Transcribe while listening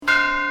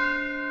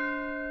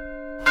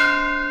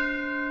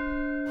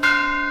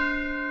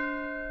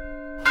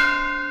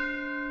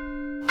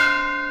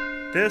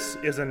This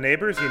is a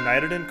Neighbors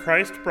United in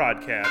Christ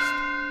broadcast.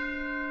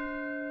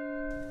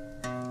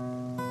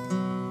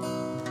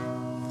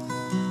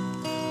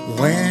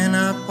 When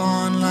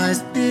upon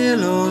life's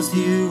billows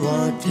you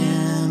are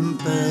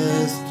tempest-tossed,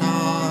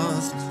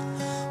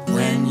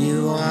 when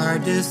you are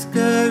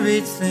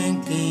discouraged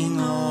thinking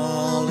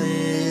all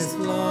is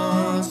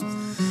lost,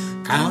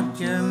 count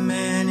your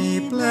many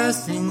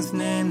blessings,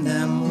 name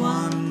them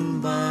one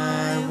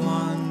by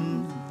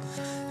one,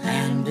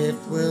 and it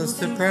will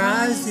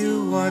surprise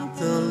you what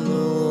the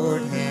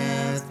Lord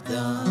hath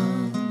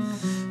done.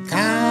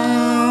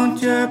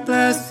 Count your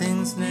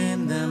blessings,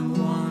 name them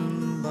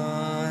one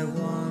by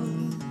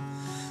one.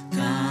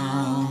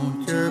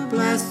 Count your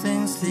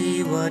blessings,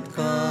 see what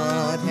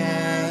God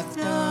hath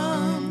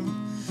done.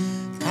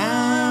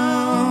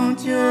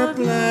 Count your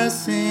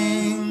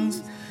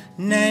blessings,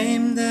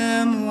 name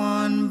them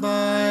one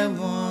by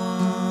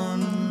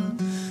one.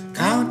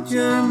 Count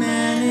your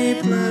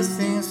many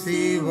blessings,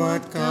 see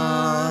what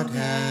God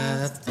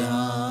hath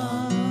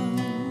done.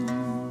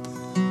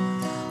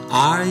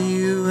 Are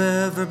you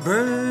ever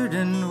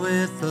burdened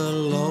with a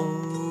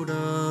load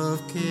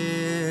of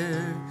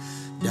care?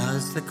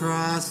 Does the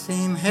cross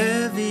seem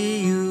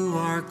heavy you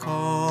are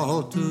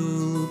called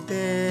to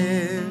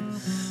bear?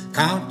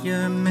 Count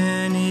your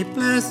many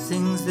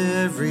blessings,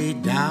 every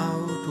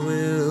doubt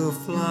will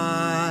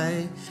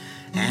fly,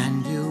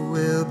 and you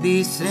will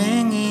be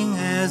singing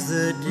as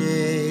the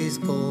days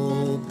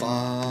go by.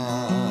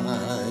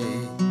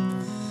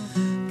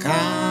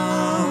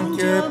 Count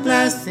your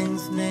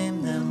blessings,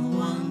 name them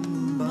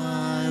one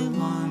by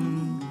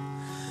one.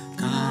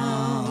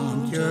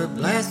 Count your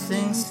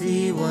blessings,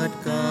 see what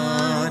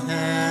God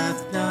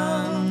hath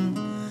done.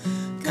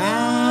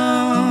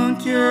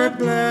 Count your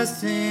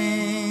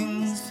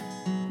blessings,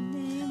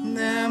 name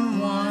them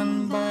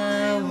one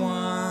by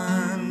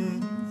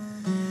one.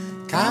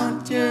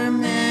 Count your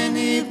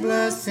many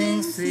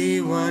blessings, see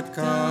what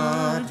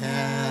God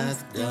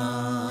hath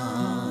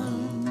done.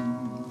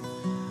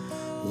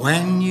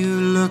 When you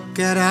look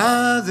at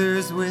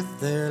others with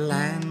their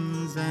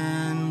lands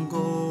and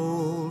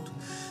gold,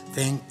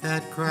 think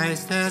that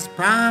Christ has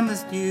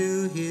promised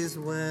you his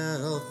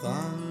wealth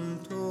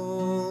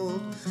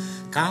untold.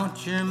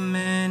 Count your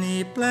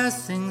many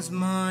blessings,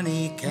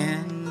 money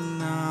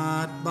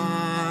cannot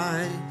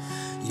buy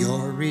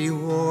your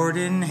reward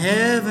in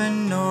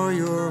heaven nor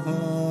your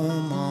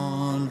home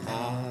on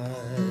high.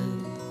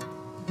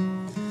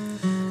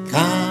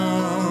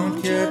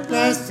 Count your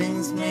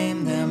blessings,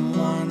 name them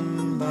one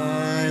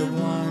by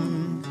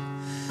one.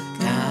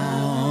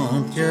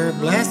 Count your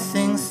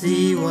blessings,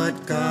 see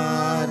what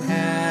God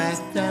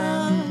hath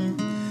done.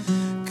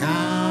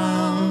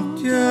 Count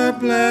your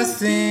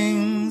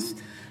blessings,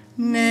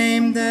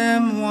 name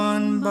them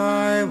one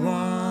by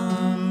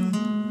one.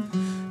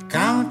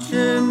 Count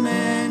your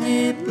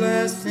many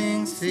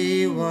blessings,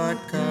 see what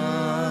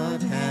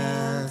God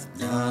hath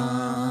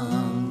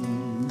done.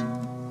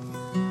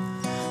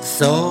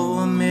 So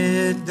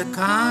amid the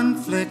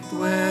conflict,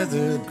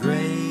 whether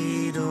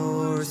great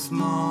or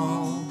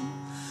small,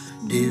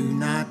 do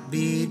not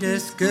be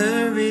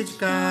discouraged,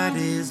 God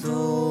is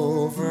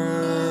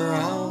over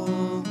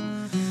all.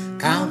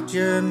 Count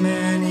your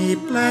many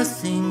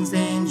blessings,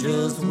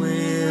 angels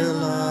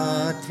will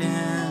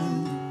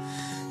attend,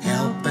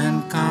 help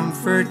and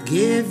comfort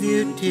give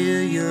you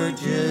till your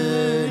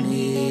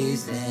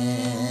journey's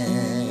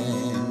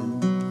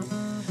end.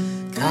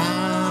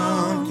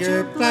 Count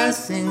your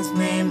blessings,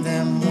 name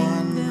them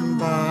one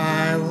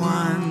by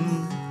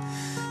one.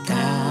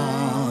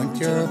 Count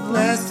your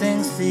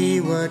blessings, see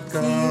what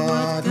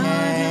God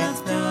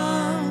hath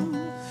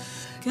done.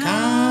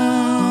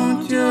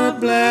 Count your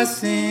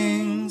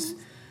blessings,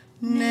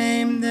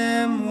 name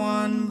them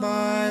one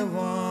by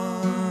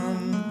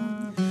one.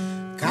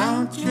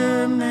 Count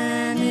your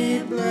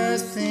many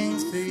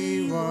blessings,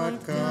 see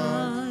what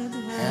God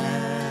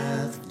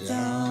hath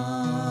done.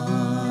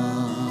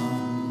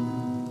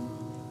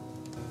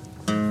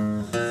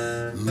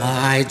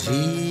 My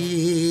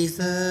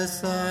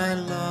Jesus, I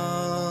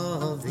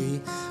love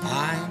thee,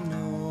 I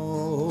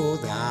know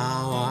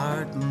thou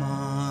art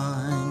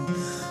mine.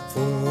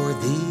 For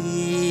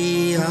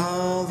thee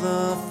all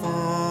the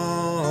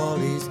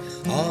follies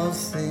of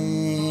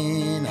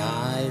sin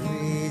I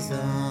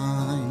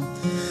resign.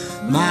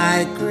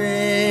 My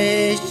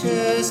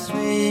gracious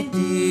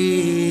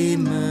Redeemer,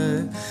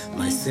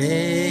 my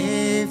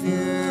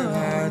Savior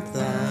art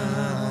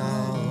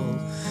thou.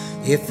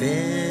 If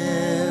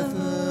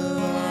ever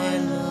I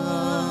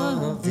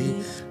love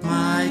thee,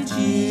 my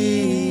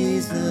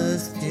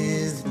Jesus,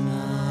 'tis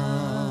now.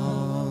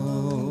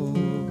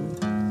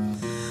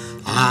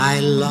 I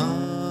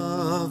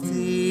love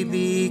thee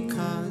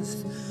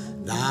because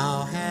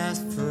thou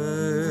hast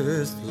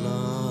first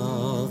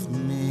loved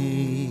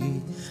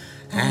me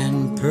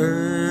and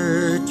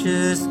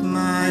purchased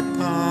my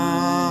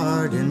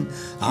pardon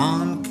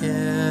on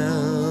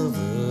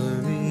Calvary's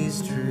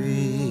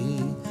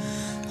tree.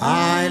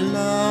 I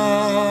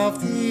love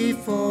thee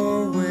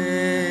for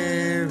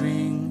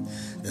wearing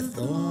the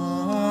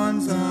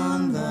thorns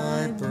on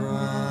thy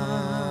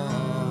brow.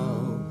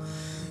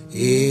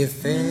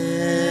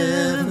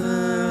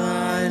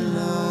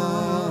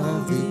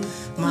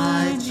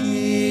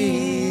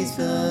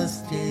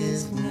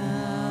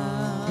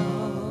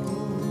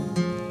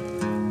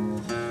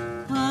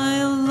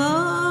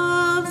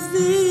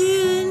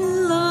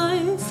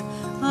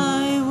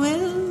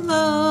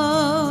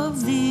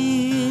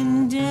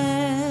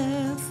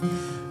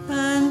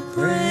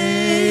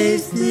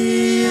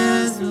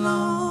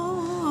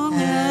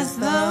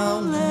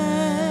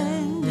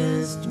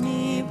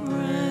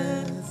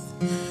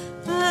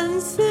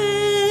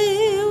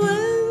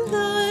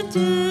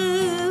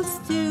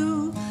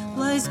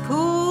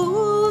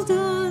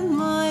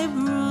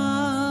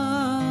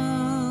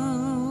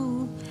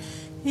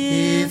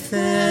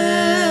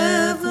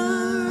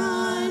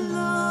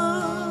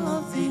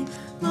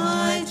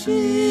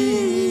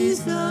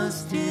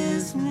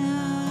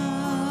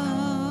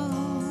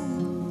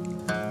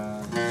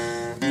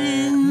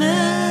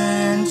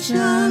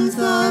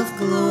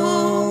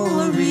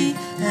 glory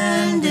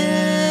and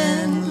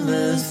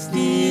endless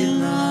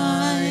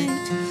delight.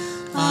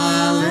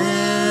 I'll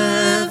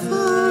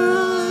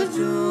ever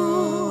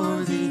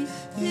adore thee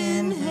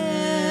in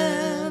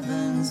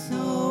heaven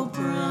so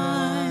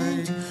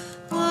bright.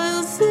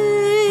 I'll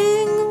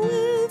sing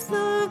with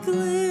the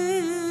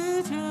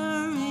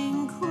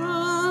glittering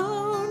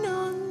crown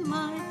on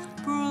my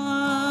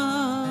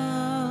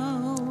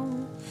brow.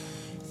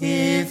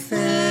 If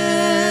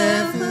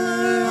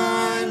ever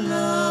I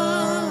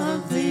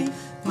love thee,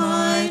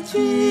 my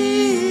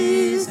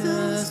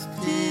Jesus,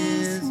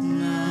 'tis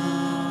now.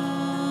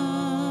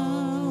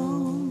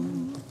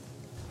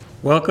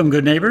 Welcome,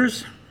 good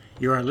neighbors.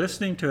 You are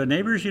listening to a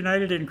Neighbors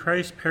United in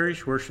Christ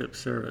Parish Worship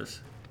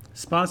Service,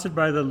 sponsored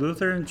by the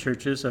Lutheran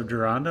Churches of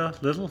Deronda,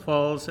 Little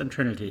Falls, and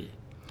Trinity.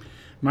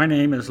 My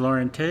name is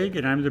Lauren Tague,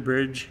 and I'm the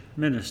bridge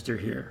minister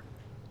here.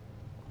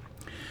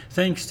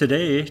 Thanks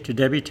today to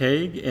Debbie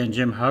Tague and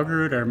Jim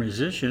Haugerud, our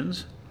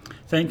musicians.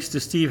 Thanks to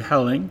Steve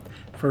Helling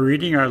for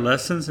reading our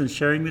lessons and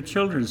sharing the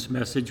children's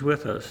message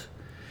with us.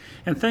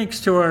 And thanks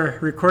to our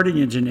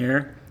recording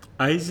engineer,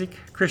 Isaac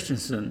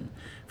Christensen,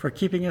 for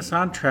keeping us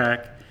on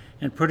track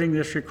and putting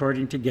this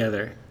recording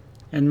together.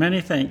 And many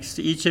thanks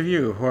to each of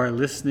you who are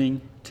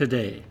listening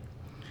today.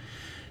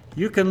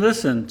 You can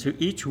listen to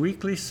each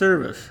weekly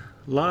service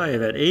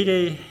live at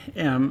 8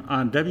 a.m.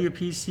 on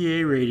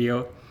WPCA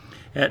radio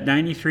at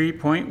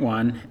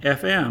 93.1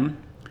 FM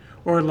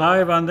or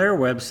live on their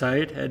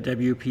website at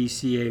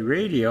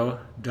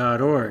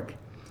wpcaradio.org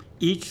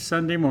each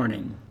Sunday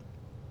morning.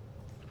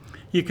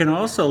 You can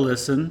also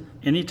listen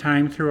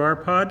anytime through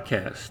our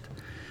podcast,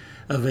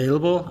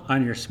 available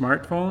on your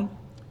smartphone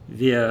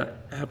via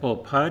Apple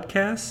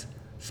Podcasts,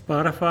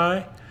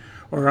 Spotify,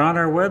 or on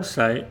our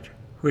website,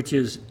 which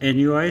is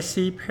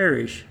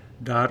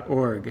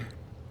nuicparish.org.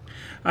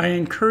 I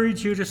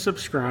encourage you to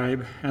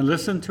subscribe and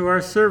listen to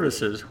our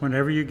services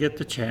whenever you get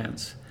the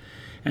chance,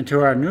 and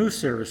to our new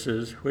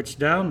services, which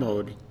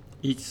download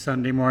each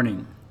Sunday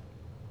morning.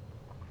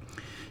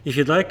 If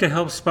you'd like to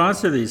help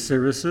sponsor these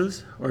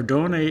services or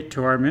donate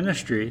to our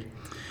ministry,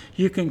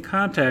 you can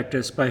contact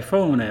us by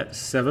phone at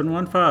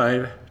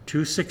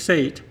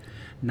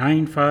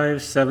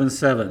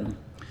 715-268-9577,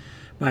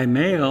 by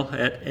mail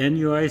at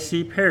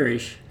NUIC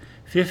Parish,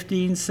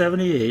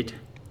 1578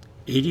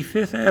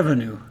 85th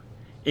Avenue,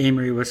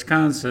 Amory,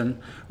 Wisconsin,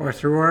 or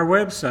through our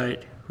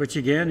website, which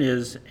again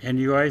is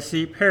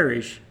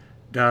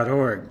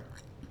nuicparish.org.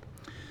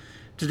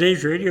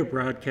 Today's radio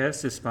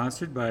broadcast is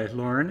sponsored by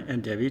Lauren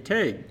and Debbie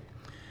Tague.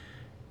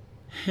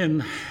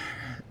 In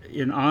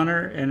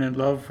honor and in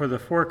love for the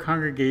four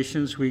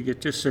congregations we get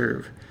to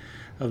serve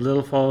of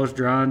Little Falls,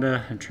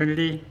 Deronda, and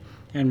Trinity,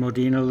 and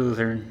Modena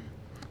Lutheran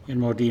in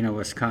Modena,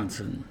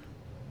 Wisconsin.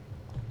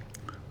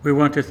 We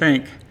want to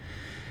thank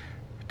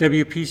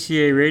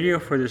WPCA Radio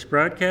for this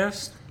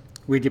broadcast.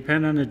 We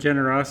depend on the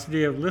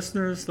generosity of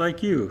listeners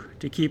like you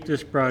to keep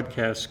this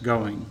broadcast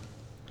going.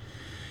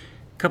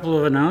 A couple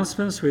of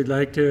announcements. We'd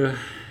like to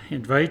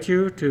invite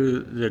you to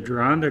the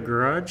Deronda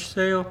Garage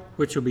Sale,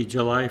 which will be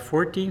July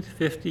 14th,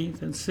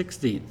 15th, and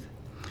 16th.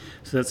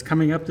 So that's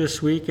coming up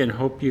this week, and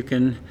hope you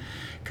can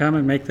come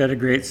and make that a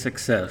great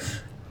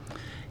success.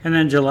 And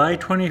then July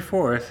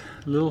 24th,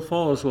 Little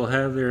Falls will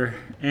have their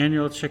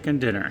annual chicken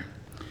dinner.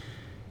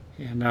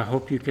 And I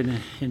hope you can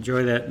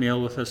enjoy that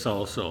meal with us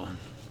also.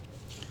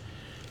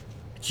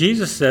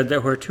 Jesus said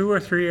that where two or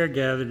three are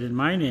gathered in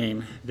my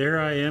name, there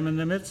I am in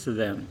the midst of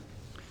them.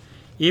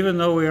 Even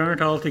though we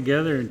aren't all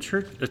together in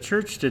the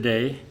church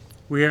today,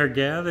 we are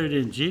gathered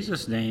in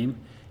Jesus' name,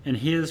 and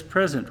he is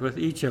present with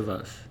each of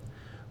us,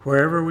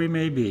 wherever we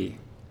may be.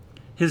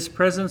 His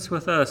presence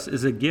with us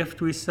is a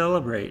gift we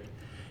celebrate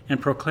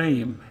and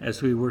proclaim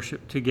as we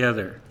worship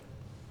together.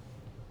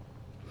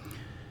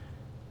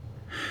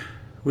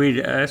 We'd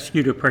ask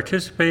you to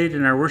participate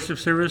in our worship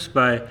service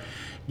by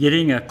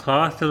getting a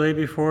cloth to lay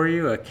before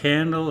you, a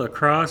candle, a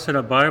cross, and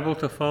a Bible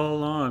to follow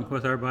along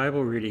with our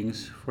Bible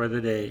readings for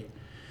the day.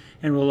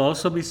 And we'll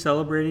also be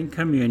celebrating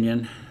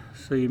communion,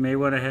 so you may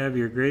want to have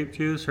your grape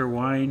juice or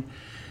wine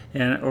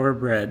or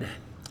bread.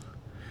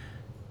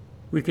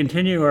 We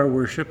continue our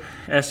worship,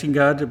 asking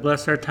God to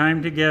bless our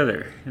time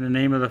together in the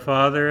name of the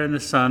Father, and the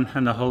Son,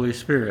 and the Holy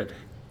Spirit.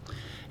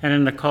 And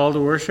in the call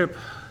to worship,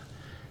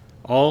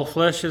 all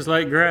flesh is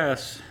like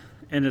grass,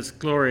 and its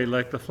glory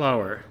like the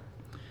flower.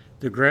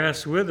 The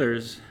grass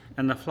withers,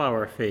 and the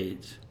flower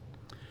fades.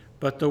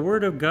 But the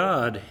word of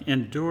God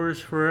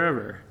endures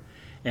forever,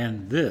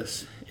 and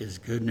this is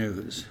good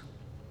news.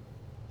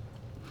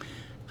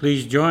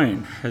 Please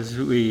join as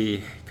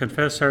we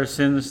confess our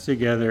sins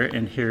together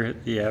and hear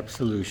the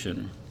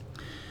absolution.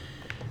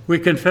 We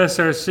confess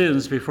our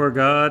sins before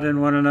God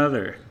and one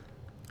another.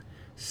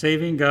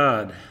 Saving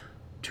God,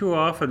 too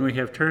often we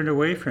have turned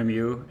away from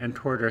you and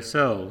toward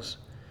ourselves.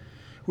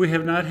 We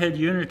have not had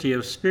unity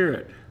of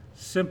spirit,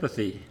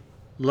 sympathy,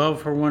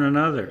 love for one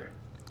another,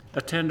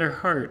 a tender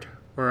heart,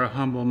 or a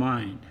humble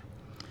mind.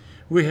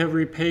 We have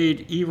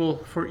repaid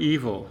evil for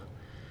evil.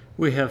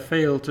 We have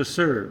failed to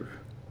serve.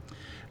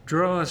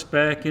 Draw us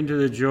back into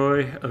the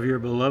joy of your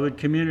beloved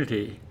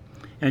community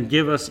and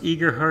give us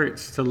eager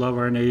hearts to love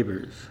our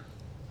neighbors.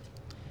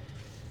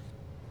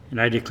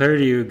 And I declare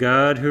to you,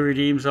 God, who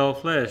redeems all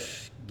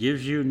flesh,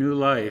 gives you new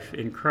life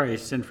in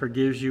Christ and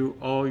forgives you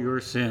all your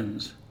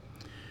sins.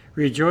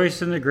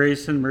 Rejoice in the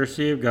grace and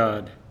mercy of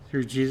God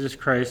through Jesus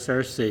Christ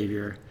our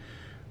Savior.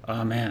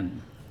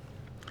 Amen.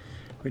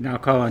 We now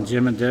call on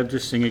Jim and Deb to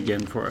sing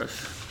again for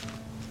us.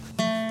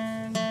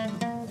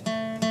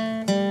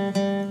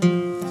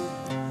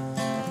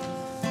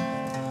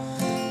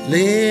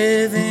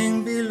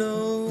 Living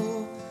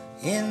below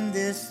in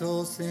this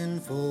so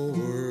sinful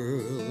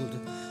world,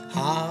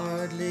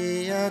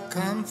 hardly a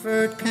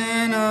comfort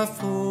can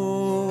afford.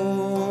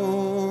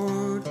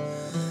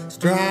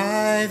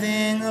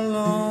 Striving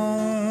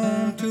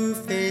alone to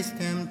face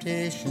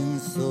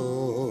temptation's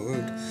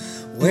sword,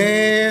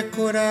 where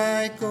could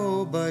I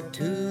go but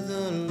to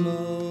the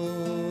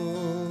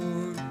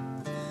Lord?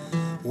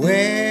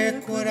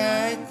 Where could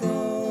I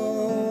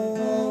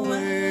go?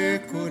 Where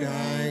could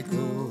I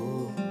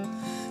go?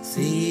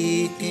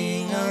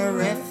 Seeking a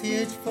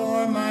refuge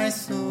for my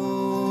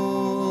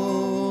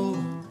soul,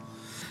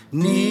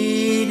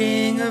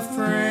 needing a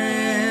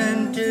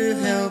friend to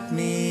help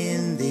me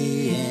in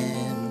the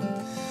end.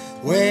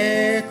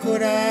 Where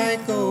could I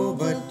go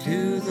but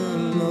to the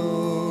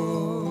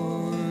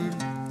Lord?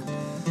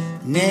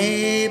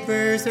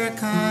 Neighbors are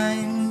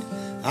kind,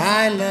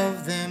 I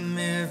love them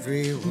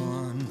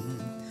everyone.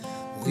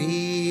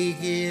 We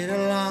get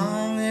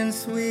along in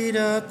sweet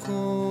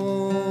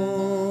accord.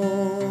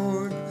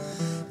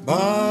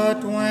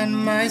 But when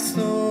my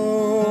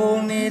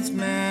soul needs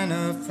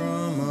manna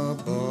from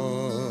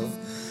above,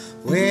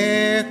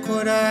 where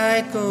could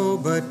I go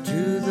but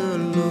to the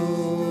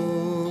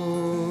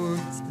Lord?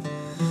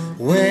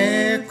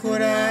 Where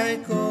could I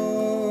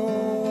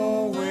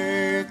go?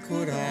 Where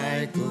could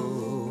I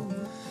go?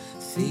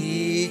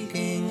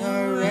 Seeking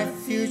a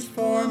refuge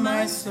for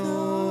my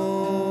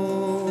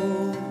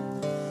soul,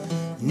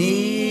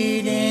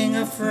 needing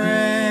a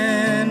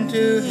friend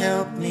to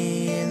help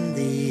me in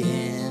the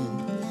end.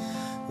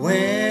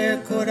 Where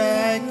could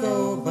I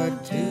go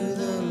but to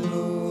the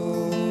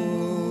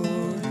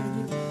Lord?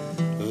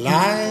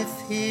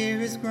 Life here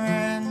is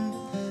grand,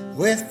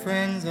 with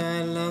friends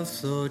I love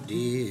so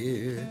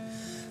dear.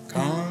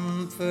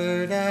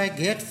 Comfort I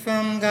get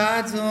from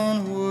God's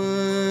own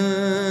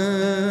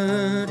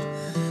word.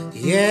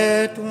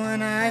 Yet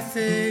when I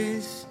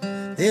face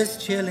this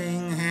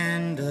chilling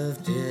hand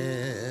of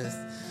death,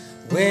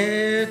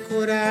 where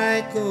could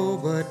I go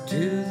but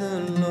to the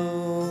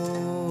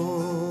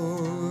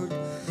Lord?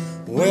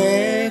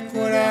 Where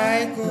could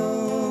I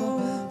go?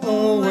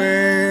 Oh,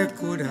 where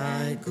could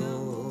I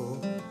go?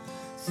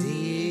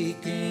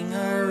 Seeking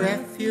a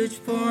refuge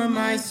for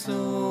my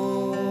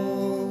soul,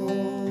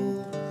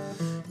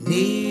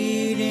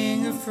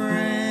 needing a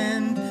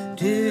friend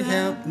to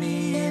help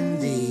me in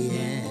the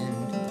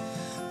end.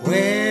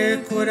 Where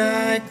could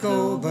I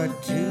go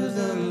but to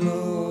the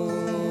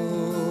Lord?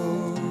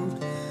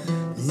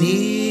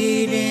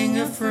 Needing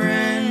a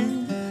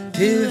friend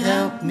to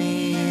help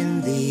me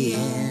in the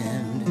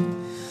end.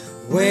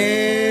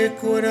 Where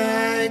could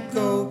I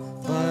go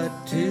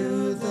but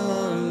to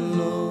the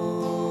Lord?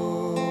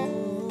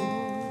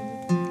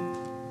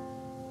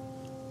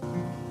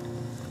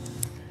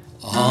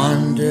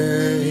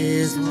 Under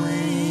his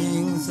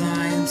wings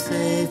I am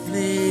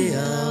safely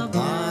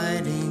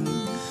abiding,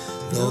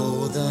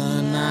 though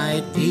the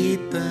night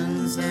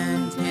deepens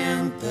and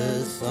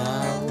tempests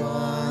are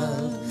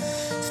wild.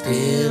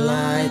 Still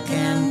I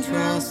can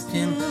trust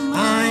him,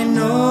 I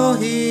know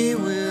he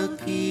will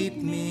keep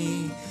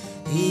me.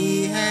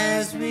 He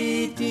has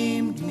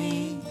redeemed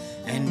me,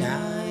 and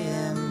I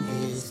am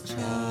his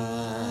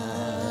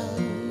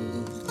child.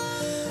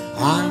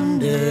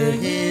 Under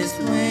his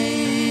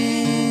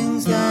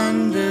wings,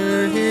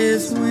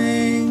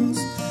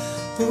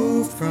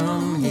 who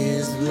from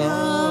his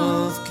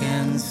love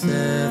can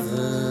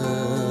sever?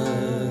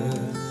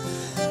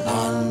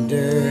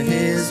 Under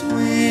his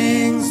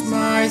wings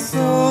my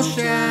soul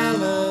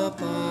shall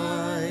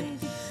abide,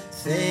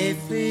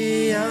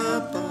 safely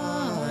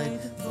abide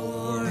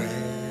forever.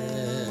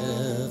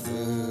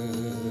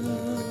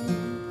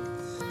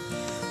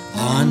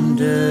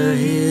 Under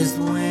his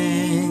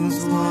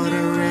wings, what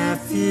a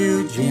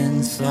refuge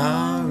in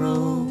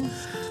sorrow,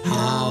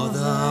 how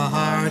the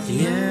heart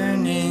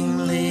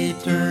yearningly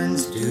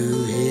turns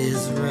to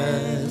his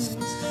rest.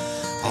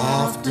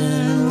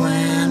 Often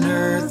when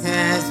earth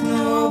has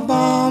no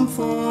balm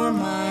for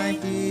my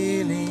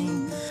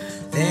healing,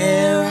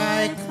 there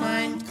I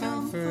find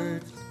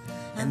comfort,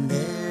 and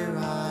there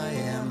I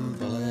am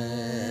blessed.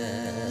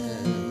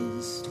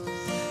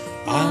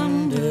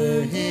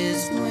 Under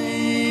his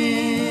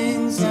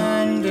wings,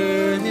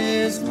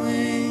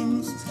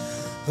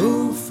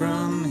 who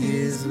from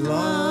his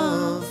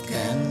love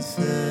can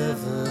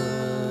sever?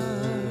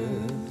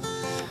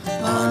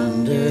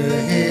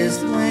 Under his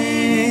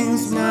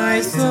wings my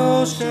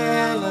soul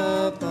shall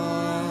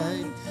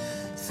abide,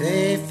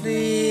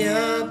 safely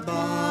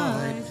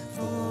abide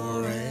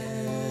forever.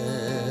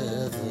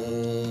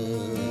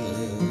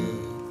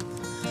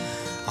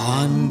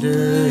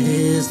 Under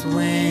his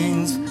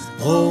wings,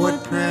 oh,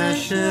 what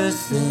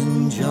precious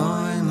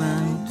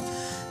enjoyment.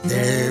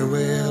 There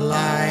will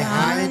I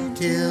hide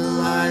till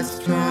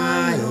life's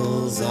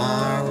trials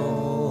are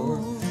o'er.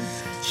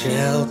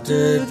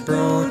 Sheltered,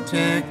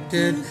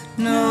 protected,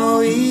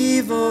 no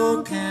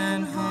evil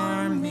can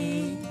harm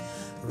me.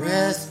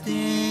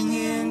 Resting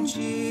in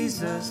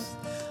Jesus,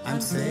 I'm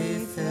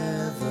safe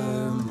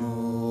evermore.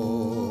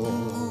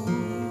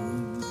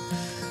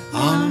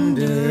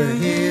 Under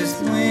his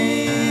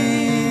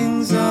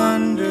wings,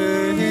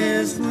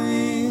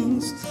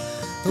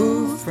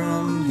 who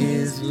from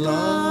his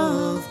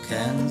love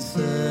can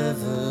sever?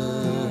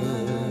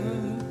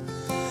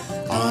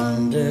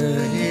 Under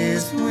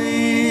his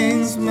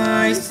wings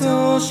my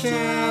soul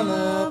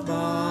shall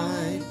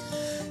abide,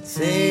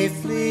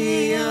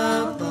 safely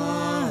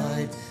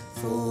abide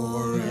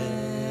forever.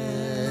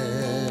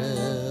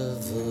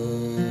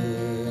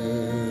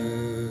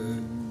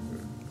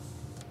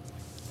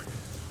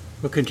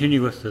 We'll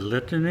continue with the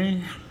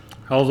litany.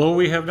 Although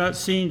we have not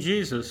seen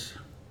Jesus,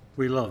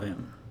 we love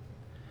him.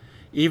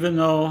 Even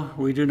though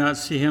we do not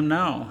see him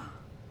now,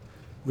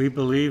 we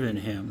believe in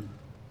him.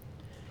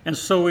 And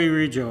so we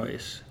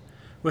rejoice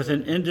with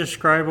an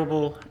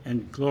indescribable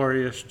and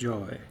glorious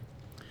joy.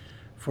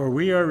 For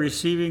we are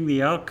receiving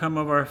the outcome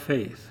of our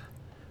faith,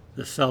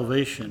 the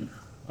salvation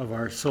of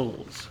our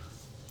souls.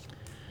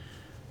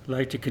 I'd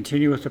like to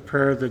continue with the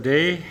prayer of the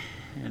day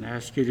and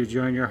ask you to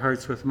join your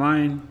hearts with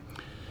mine.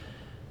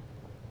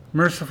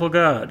 Merciful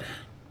God,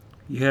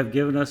 you have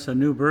given us a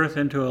new birth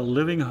into a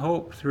living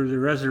hope through the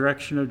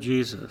resurrection of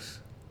Jesus.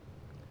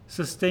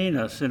 Sustain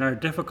us in our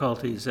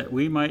difficulties that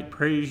we might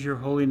praise your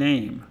holy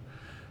name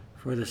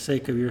for the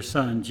sake of your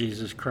Son,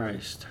 Jesus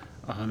Christ.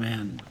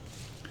 Amen.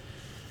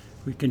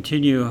 We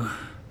continue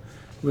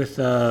with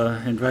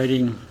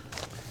inviting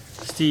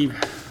Steve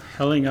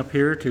Helling up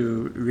here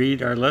to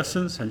read our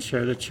lessons and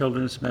share the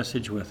children's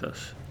message with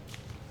us.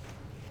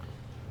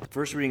 The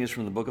first reading is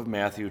from the book of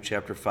Matthew,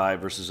 chapter 5,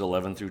 verses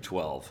 11 through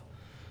 12.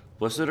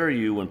 Blessed are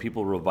you when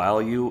people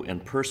revile you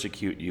and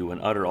persecute you and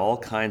utter all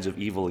kinds of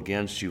evil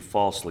against you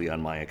falsely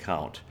on my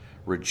account.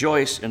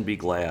 Rejoice and be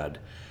glad,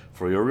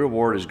 for your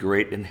reward is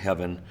great in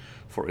heaven,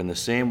 for in the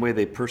same way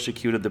they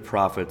persecuted the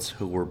prophets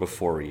who were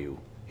before you.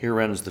 Here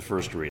ends the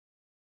first reading.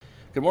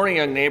 Good morning,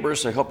 young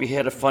neighbors. I hope you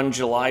had a fun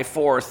July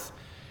 4th.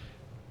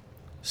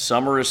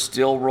 Summer is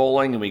still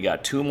rolling, and we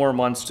got 2 more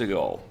months to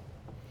go.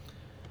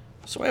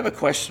 So I have a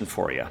question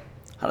for you.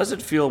 How does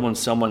it feel when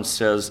someone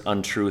says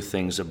untrue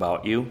things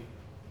about you?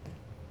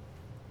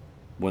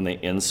 When they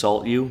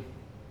insult you?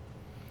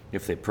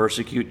 If they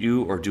persecute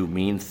you or do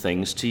mean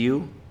things to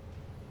you?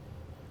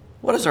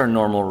 What is our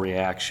normal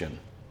reaction?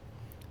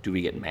 Do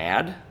we get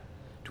mad?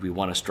 Do we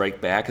want to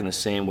strike back in the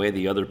same way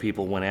the other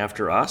people went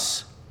after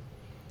us?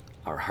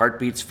 Our heart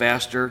beats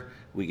faster,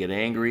 we get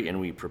angry,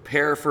 and we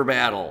prepare for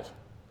battle.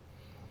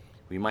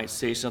 We might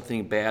say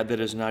something bad that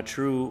is not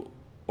true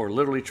or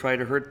literally try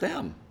to hurt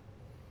them.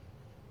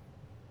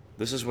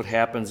 This is what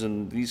happens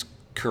in these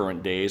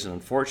current days, and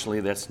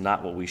unfortunately, that's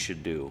not what we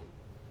should do.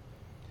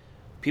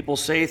 People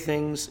say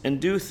things and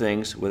do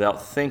things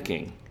without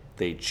thinking.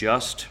 They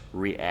just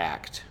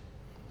react.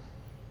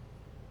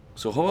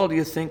 So how well do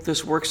you think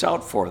this works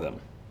out for them?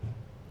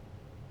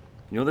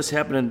 You know, this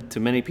happened to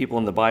many people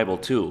in the Bible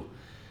too.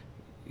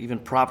 Even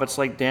prophets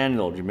like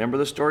Daniel. Do you remember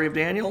the story of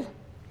Daniel?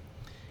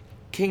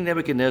 King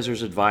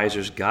Nebuchadnezzar's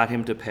advisors got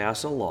him to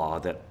pass a law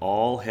that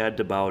all had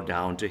to bow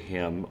down to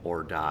him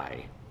or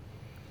die.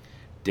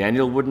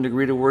 Daniel wouldn't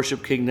agree to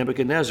worship King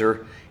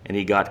Nebuchadnezzar, and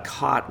he got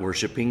caught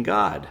worshiping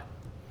God.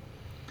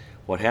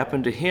 What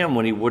happened to him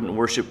when he wouldn't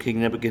worship King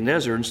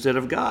Nebuchadnezzar instead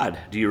of God?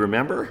 Do you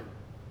remember?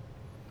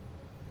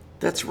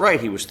 That's right,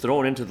 he was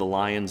thrown into the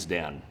lion's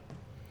den.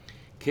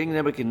 King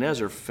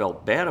Nebuchadnezzar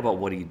felt bad about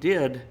what he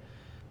did,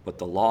 but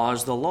the law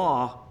is the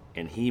law,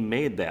 and he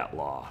made that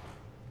law.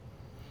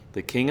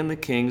 The king and the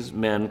king's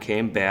men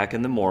came back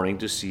in the morning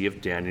to see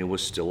if Daniel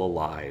was still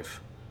alive.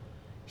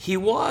 He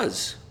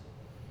was.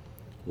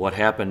 What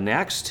happened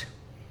next?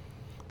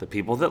 The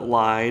people that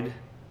lied,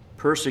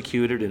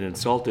 persecuted, and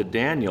insulted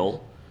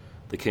Daniel,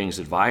 the king's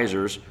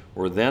advisors,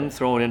 were then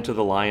thrown into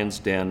the lion's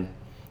den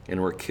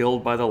and were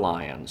killed by the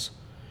lions.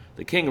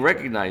 The king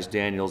recognized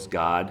Daniel's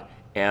God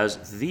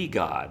as the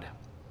God.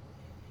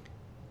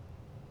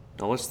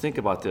 Now let's think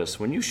about this.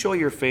 When you show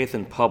your faith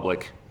in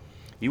public,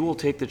 you will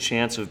take the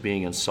chance of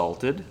being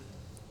insulted,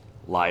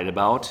 lied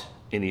about,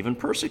 and even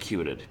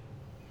persecuted.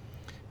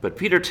 But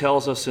Peter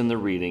tells us in the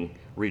reading,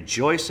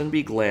 rejoice and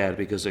be glad,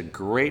 because a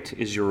great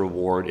is your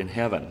reward in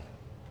heaven.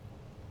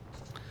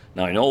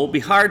 Now I know it will be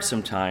hard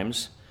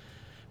sometimes,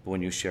 but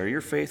when you share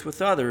your faith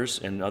with others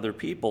and other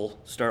people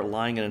start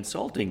lying and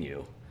insulting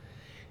you,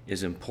 it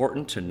is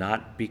important to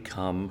not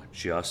become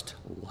just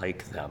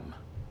like them.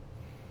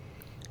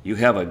 You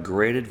have a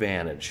great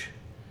advantage.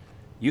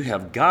 You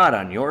have God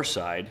on your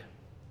side.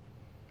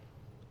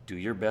 Do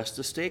your best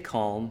to stay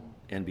calm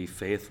and be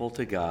faithful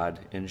to God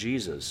and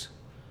Jesus.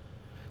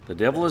 The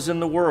devil is in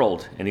the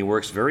world, and he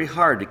works very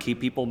hard to keep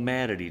people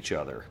mad at each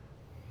other.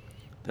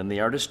 Then they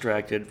are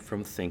distracted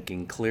from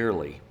thinking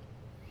clearly.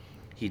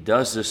 He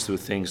does this through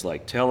things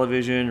like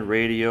television,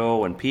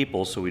 radio, and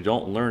people, so we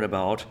don't learn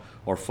about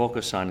or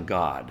focus on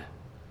God.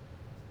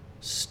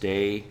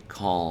 Stay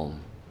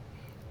calm.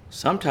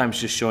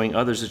 Sometimes just showing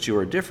others that you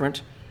are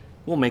different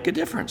will make a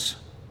difference.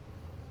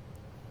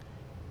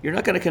 You're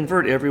not going to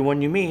convert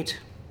everyone you meet,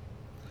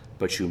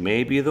 but you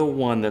may be the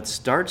one that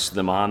starts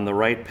them on the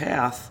right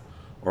path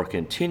or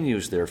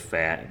continues their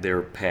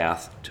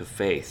path to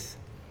faith.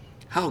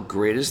 How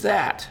great is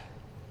that?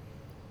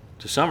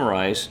 To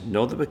summarize,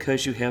 know that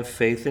because you have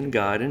faith in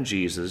God and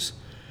Jesus,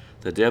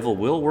 the devil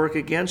will work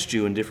against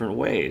you in different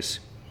ways.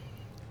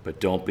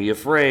 But don't be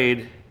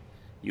afraid.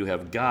 You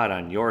have God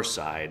on your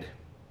side.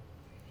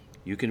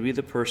 You can be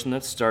the person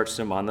that starts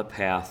them on the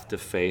path to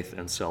faith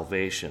and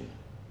salvation.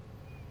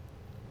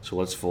 So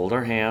let's fold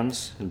our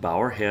hands and bow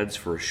our heads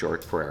for a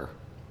short prayer.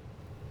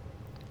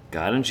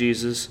 God and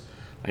Jesus,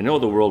 I know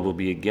the world will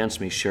be against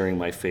me sharing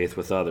my faith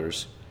with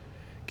others.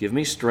 Give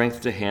me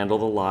strength to handle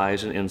the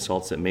lies and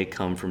insults that may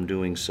come from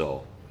doing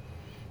so.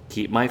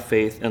 Keep my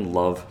faith and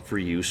love for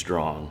you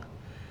strong.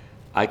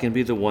 I can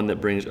be the one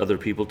that brings other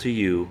people to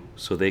you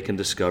so they can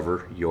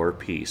discover your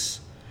peace.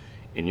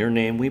 In your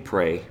name we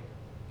pray.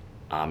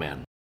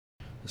 Amen.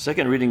 The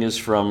second reading is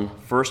from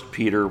 1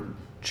 Peter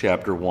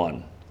chapter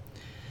 1.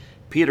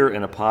 Peter,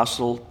 an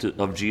apostle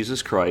of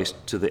Jesus Christ,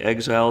 to the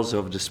exiles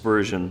of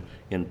dispersion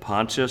in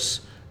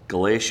Pontus,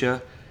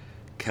 Galatia,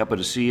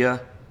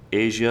 Cappadocia,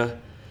 Asia,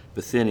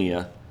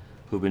 Bithynia,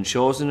 who have been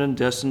chosen and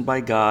destined by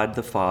God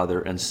the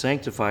Father and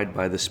sanctified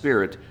by the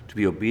Spirit to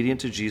be obedient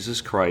to Jesus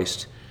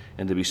Christ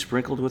and to be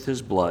sprinkled with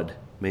his blood,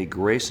 may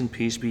grace and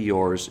peace be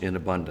yours in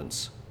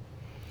abundance.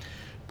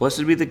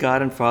 Blessed be the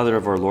God and Father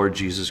of our Lord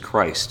Jesus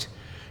Christ.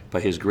 By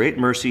his great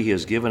mercy he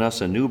has given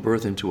us a new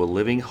birth into a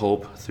living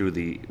hope through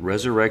the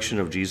resurrection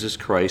of Jesus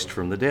Christ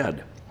from the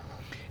dead,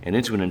 and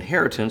into an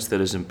inheritance that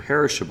is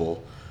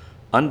imperishable,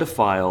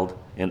 undefiled,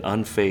 and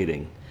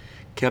unfading,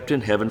 kept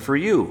in heaven for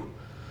you,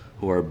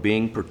 who are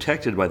being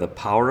protected by the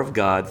power of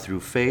God through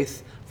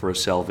faith for a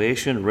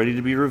salvation ready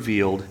to be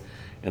revealed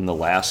in the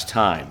last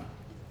time.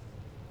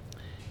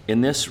 In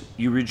this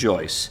you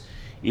rejoice,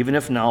 even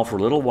if now for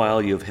a little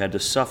while you have had to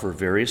suffer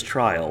various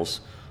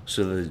trials,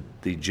 so that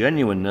the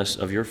genuineness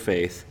of your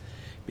faith,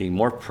 being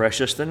more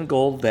precious than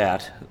gold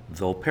that,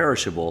 though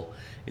perishable,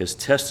 is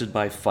tested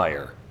by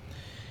fire,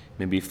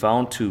 may be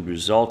found to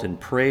result in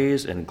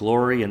praise and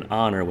glory and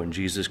honor when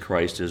Jesus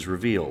Christ is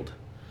revealed.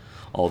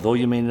 Although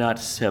you may not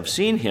have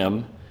seen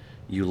him,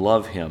 you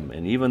love him,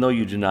 and even though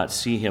you do not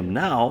see him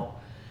now,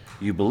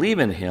 you believe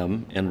in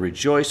him and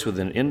rejoice with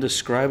an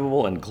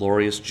indescribable and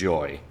glorious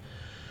joy.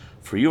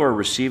 For you are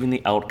receiving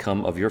the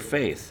outcome of your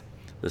faith,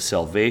 the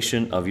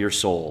salvation of your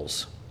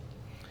souls.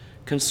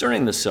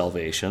 Concerning this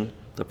salvation,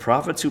 the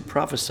prophets who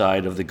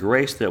prophesied of the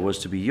grace that was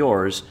to be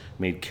yours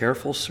made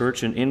careful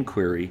search and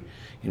inquiry,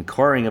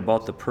 inquiring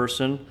about the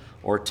person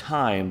or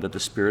time that the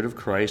Spirit of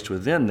Christ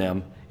within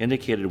them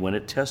indicated when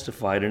it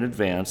testified in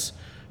advance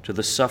to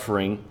the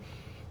suffering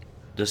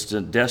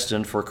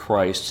destined for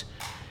Christ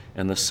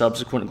and the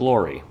subsequent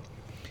glory.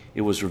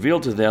 It was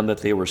revealed to them that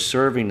they were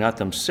serving not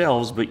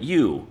themselves but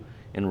you,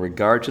 in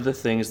regard to the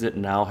things that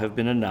now have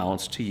been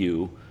announced to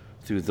you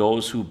through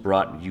those who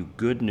brought you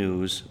good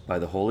news by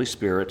the Holy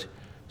Spirit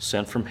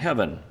sent from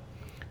heaven,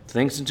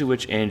 things into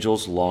which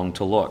angels long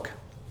to look.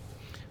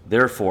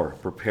 Therefore,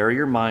 prepare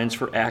your minds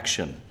for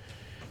action.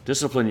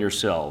 Discipline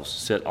yourselves.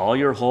 Set all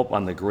your hope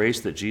on the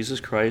grace that Jesus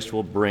Christ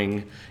will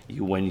bring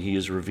you when he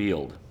is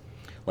revealed.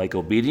 Like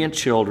obedient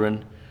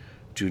children,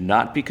 do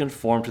not be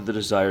conformed to the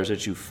desires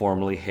that you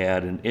formerly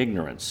had in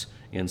ignorance.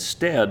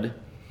 Instead,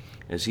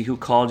 as he who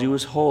called you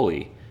is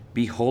holy,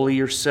 be holy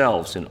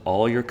yourselves in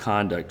all your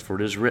conduct, for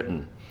it is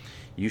written,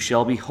 "You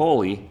shall be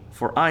holy,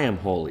 for I am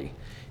holy."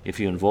 If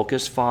you invoke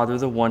as Father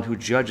the one who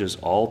judges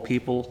all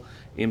people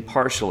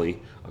impartially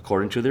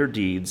according to their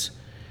deeds,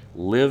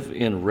 live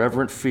in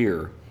reverent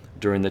fear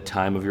during the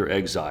time of your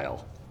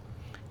exile.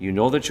 You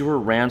know that you were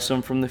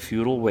ransomed from the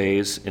futile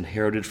ways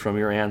inherited from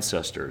your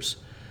ancestors,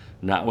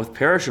 not with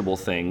perishable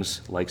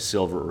things like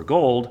silver or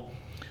gold,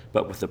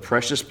 but with the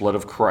precious blood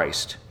of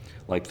Christ,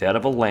 like that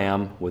of a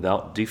lamb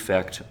without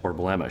defect or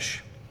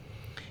blemish.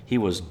 He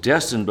was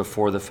destined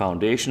before the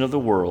foundation of the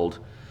world,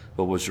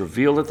 but was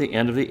revealed at the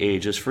end of the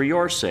ages for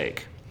your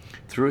sake.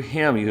 Through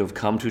him you have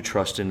come to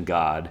trust in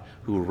God,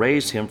 who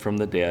raised him from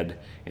the dead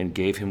and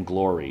gave him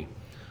glory,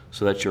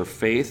 so that your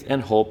faith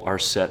and hope are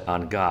set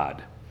on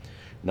God.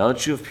 Now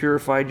that you have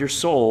purified your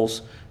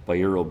souls by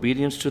your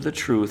obedience to the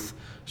truth,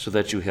 so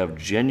that you have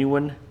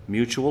genuine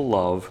mutual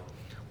love,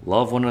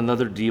 love one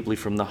another deeply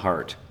from the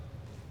heart.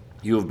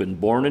 You have been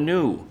born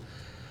anew,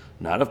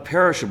 not of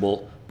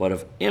perishable, but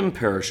of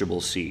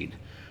imperishable seed,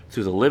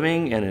 through the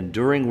living and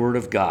enduring word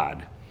of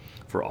God.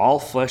 For all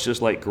flesh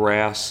is like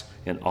grass,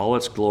 and all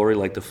its glory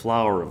like the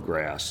flower of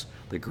grass.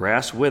 The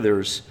grass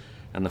withers,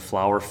 and the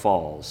flower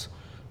falls,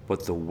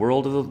 but the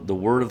word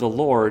of the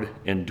Lord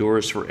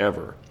endures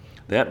forever.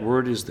 That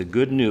word is the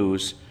good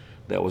news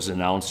that was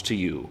announced to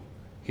you.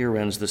 Here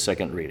ends the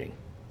second reading.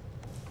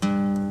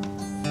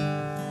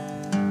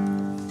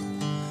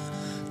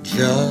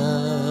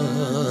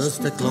 Just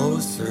just a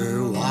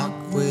closer walk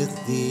with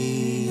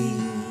thee.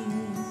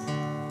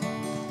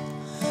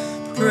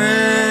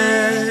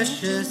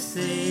 Precious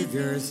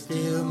Savior,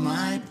 still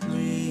my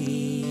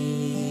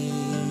plea.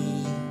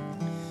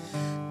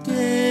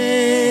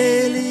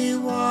 Daily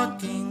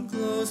walking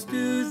close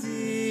to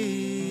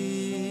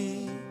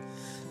thee.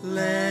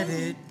 Let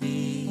it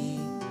be,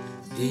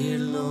 dear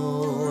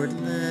Lord,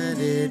 let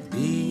it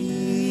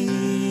be.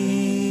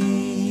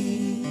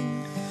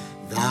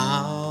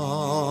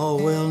 Thou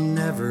will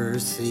never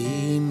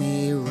see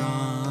me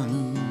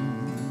run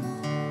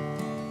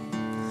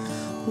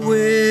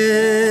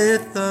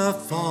with the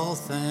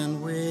false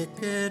and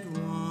wicked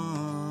one.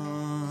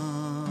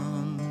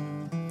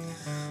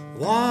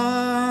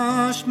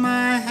 Wash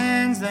my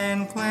hands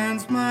and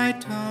cleanse my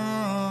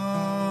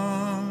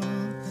tongue.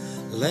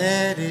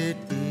 Let it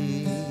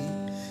be,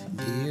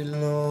 dear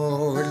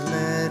Lord,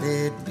 let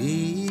it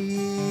be.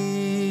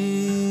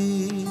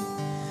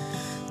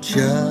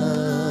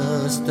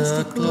 Just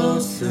a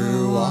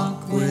closer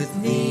walk with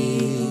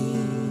thee.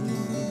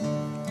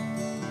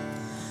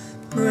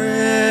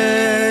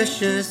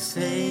 Precious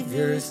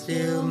Savior,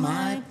 still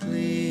my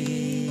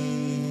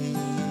plea.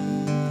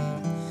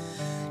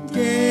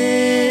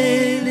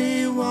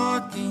 Daily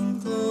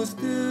walking close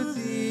to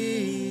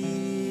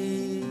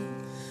thee.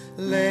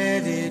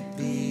 Let it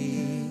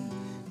be,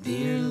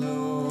 dear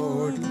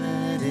Lord,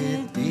 let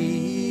it be.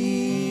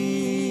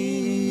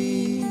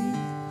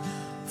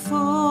 For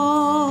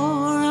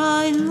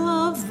I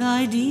love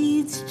thy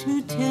deeds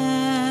to tell.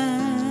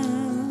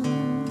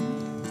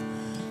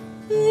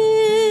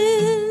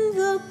 In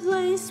the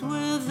place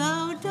where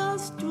thou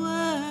dost dwell,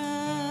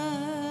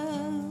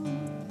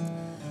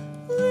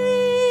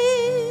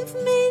 leave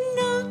me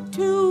not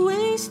to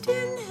waste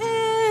in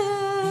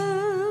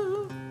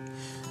hell.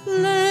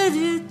 Let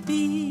it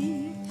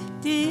be,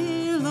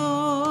 dear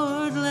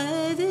Lord,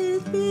 let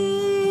it be.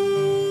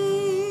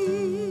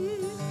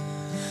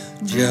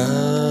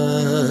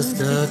 Just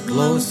a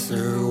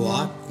closer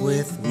walk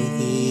with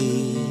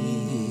me.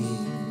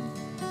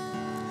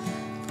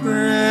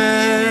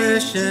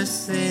 Precious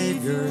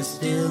Savior,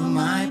 still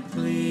my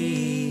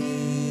plea.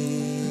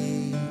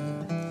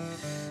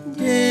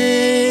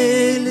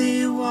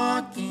 Daily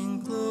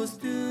walking close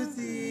to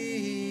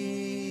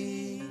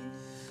thee.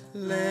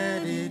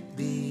 Let it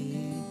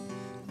be,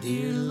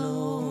 dear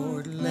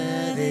Lord,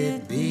 let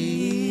it be.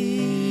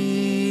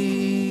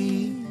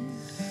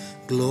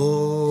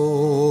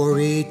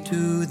 Glory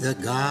to the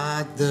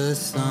God the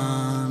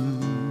Son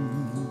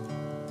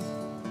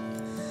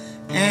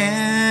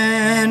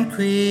and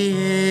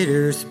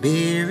Creator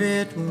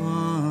Spirit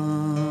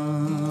one,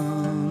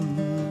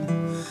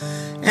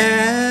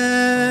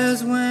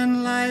 as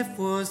when life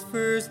was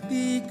first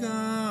begun.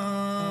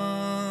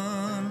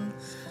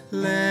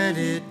 Let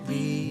it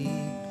be,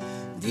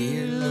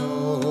 dear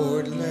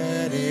Lord,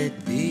 let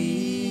it be.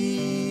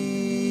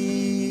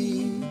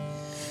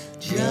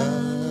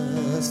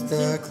 Just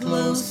a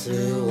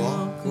closer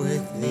walk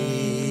with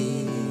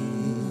thee.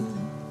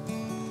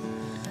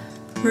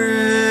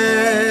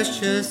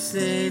 Precious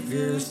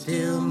Savior,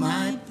 still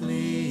my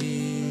plea.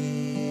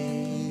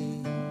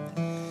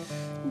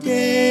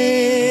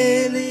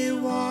 Daily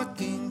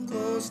walking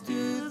close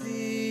to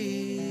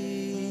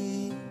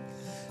thee.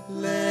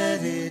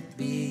 Let it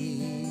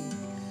be,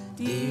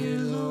 dear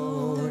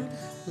Lord,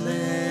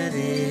 let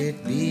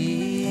it be.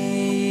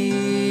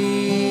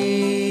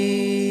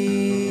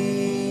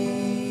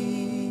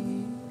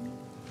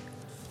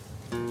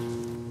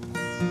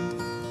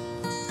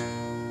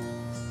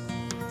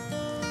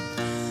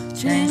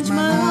 Change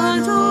my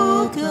heart,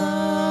 oh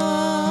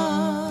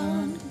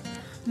God,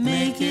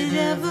 make it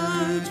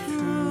ever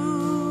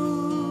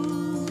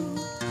true.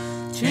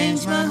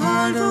 Change my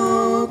heart,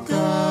 oh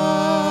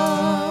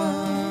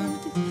God,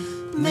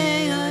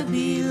 may I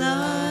be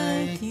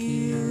like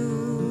you.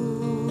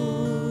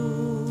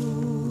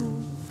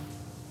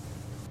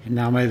 And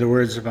now may the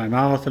words of my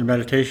mouth and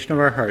meditation of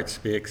our hearts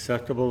be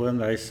acceptable in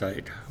thy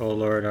sight, O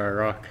Lord, our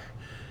rock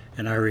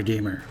and our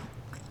Redeemer.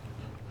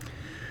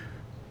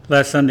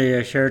 Last Sunday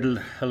I shared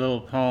a little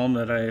poem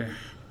that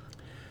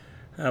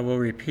I will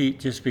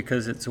repeat just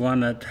because it's one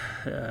that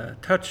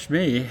touched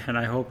me, and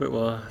I hope it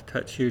will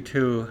touch you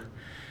too,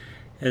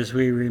 as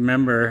we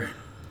remember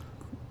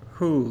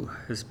who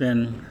has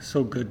been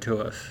so good to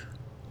us.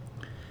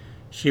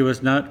 She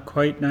was not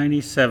quite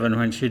 97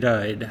 when she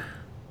died.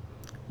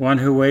 One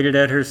who waited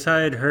at her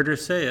side heard her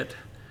say it,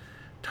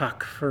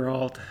 "Tak for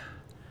alt,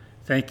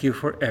 thank you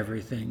for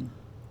everything."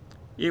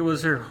 It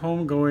was her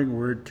homegoing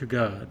word to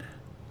God.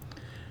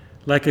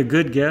 Like a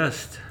good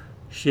guest,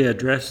 she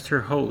addressed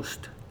her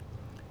host.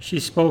 She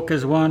spoke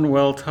as one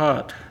well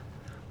taught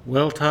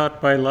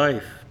by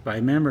life,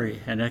 by memory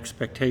and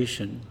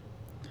expectation.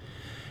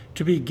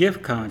 To be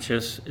gift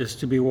conscious is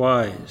to be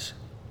wise.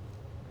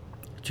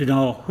 To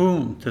know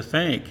whom to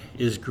thank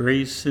is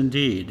grace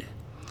indeed.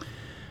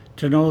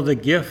 To know the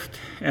gift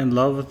and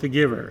love the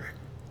giver,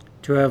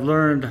 to have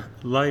learned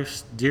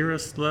life's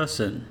dearest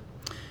lesson,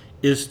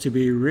 is to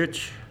be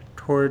rich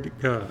toward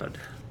God.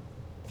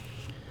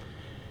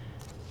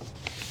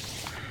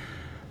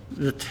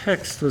 The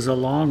text was a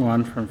long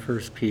one from 1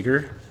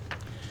 Peter,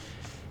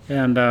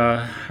 and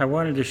I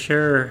wanted to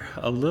share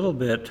a little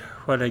bit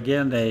what,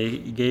 again, they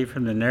gave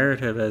from the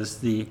narrative as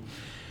the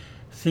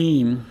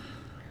theme,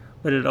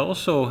 but it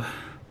also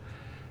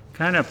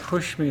kind of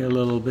pushed me a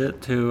little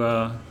bit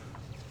to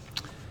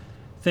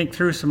think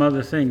through some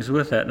other things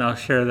with that, and I'll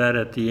share that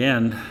at the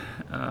end.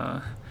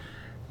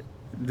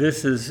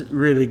 This is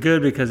really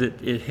good because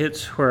it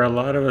hits where a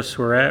lot of us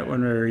were at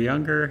when we were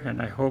younger,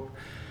 and I hope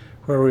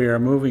where we are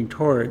moving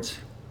towards.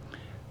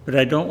 But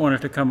I don't want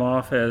it to come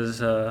off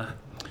as a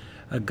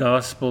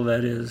gospel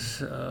that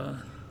is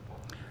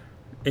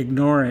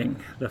ignoring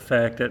the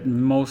fact that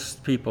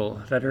most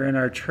people that are in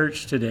our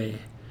church today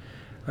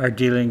are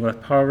dealing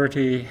with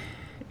poverty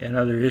and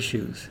other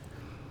issues.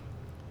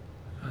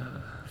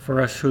 For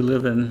us who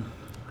live in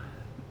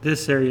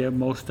this area,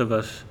 most of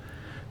us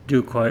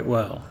do quite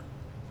well.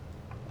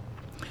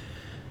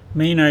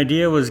 Main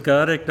idea was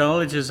God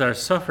acknowledges our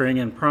suffering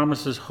and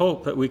promises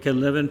hope that we can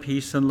live in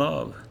peace and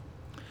love.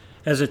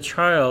 As a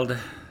child,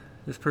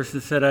 this person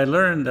said, I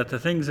learned that the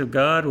things of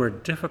God were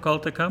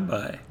difficult to come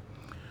by.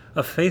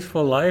 A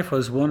faithful life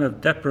was one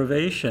of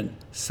deprivation,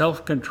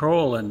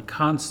 self-control, and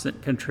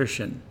constant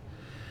contrition.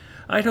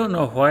 I don't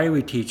know why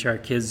we teach our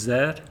kids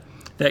that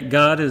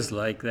God is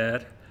like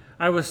that.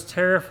 I was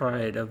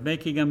terrified of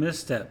making a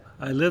misstep.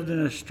 I lived in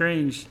a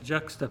strange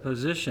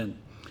juxtaposition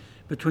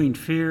between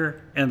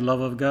fear and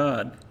love of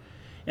God,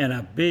 and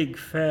a big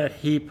fat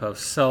heap of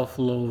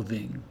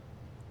self-loathing.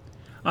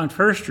 On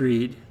first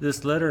read,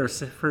 this letter of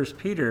 1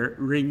 Peter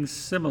rings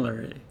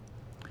similarly.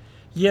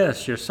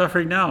 Yes, you're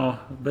suffering now,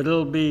 but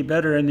it'll be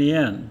better in the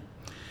end.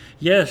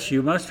 Yes,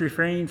 you must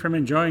refrain from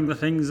enjoying the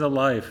things of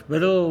life,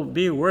 but it'll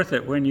be worth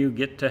it when you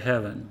get to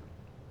heaven.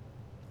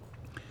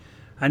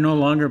 I no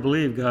longer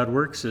believe God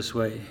works this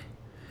way,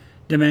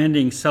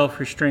 demanding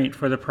self-restraint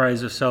for the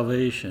prize of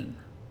salvation.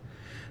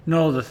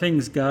 No, the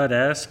things God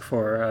asks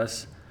for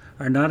us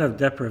are not of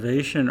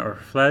deprivation or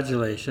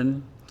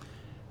flagellation,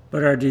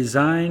 but are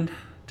designed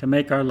to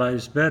make our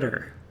lives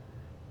better,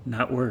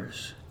 not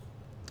worse.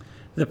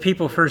 The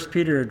people 1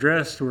 Peter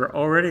addressed were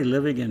already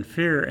living in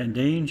fear and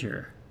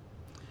danger.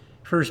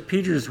 1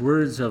 Peter's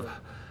words of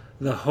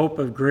the hope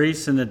of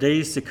grace in the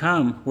days to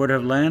come would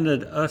have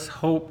landed us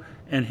hope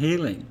and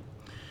healing.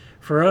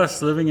 For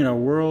us, living in a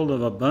world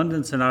of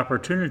abundance and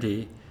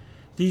opportunity,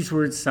 these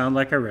words sound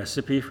like a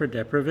recipe for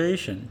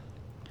deprivation.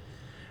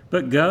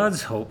 But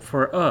God's hope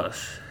for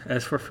us,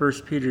 as for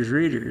 1 Peter's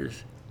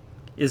readers,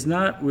 is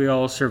not we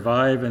all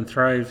survive and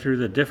thrive through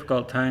the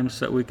difficult times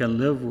so that we can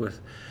live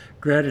with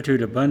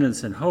gratitude,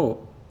 abundance, and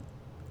hope.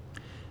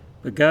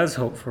 But God's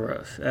hope for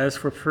us, as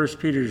for 1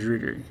 Peter's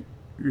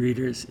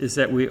readers, is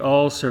that we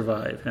all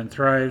survive and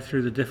thrive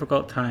through the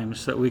difficult times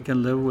so that we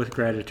can live with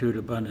gratitude,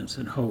 abundance,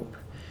 and hope.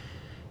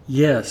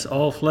 Yes,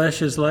 all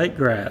flesh is like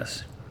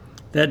grass.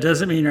 That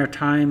doesn't mean our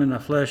time in the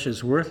flesh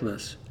is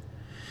worthless.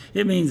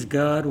 It means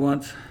God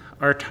wants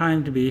our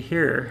time to be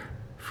here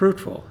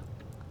fruitful,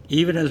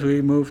 even as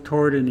we move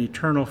toward an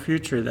eternal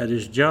future that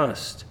is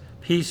just,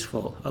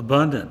 peaceful,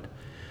 abundant,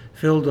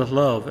 filled with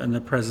love and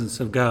the presence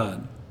of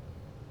God.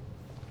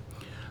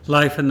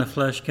 Life in the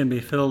flesh can be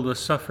filled with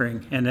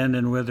suffering and end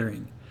in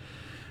withering.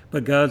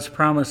 But God's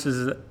promise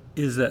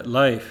is that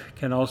life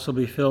can also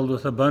be filled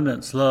with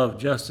abundance, love,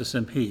 justice,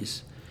 and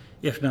peace,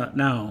 if not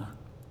now,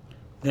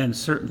 then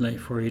certainly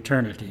for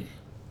eternity.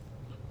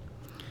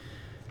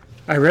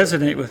 I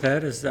resonate with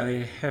that, as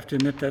I have to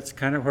admit that's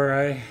kind of where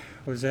I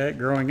was at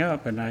growing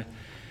up. And I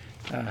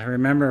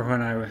remember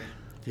when I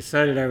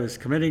decided I was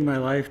committing my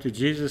life to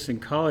Jesus in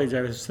college,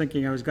 I was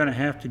thinking I was going to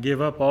have to give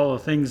up all the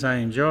things I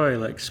enjoy,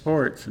 like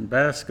sports and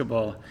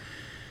basketball.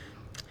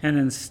 And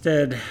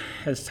instead,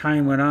 as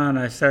time went on,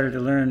 I started to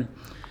learn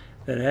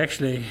that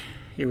actually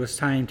it was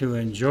time to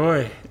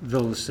enjoy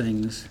those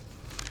things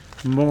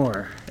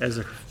more as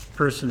a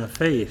person of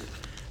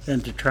faith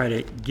than to try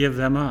to give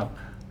them up.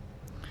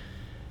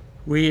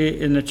 We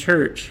in the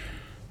church,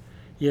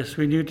 yes,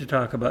 we need to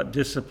talk about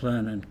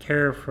discipline and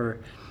care for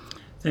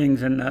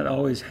things and not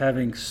always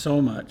having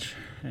so much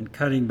and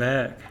cutting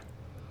back.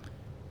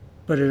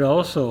 But it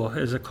also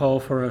is a call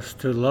for us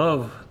to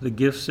love the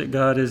gifts that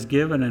God has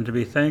given and to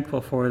be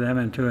thankful for them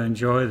and to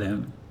enjoy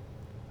them.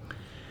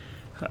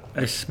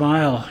 I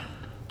smile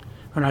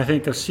when I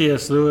think of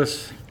C.S.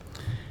 Lewis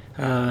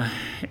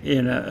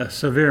in a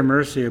Severe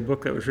Mercy, a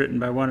book that was written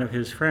by one of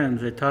his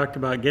friends. They talked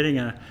about getting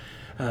a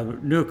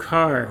new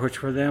car, which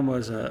for them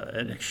was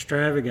an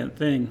extravagant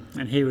thing,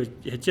 and he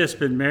had just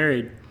been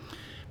married.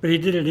 But he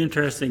did an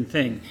interesting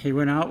thing. He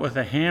went out with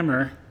a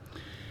hammer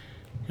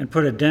and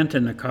put a dent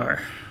in the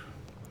car.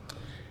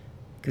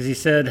 Because he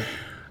said,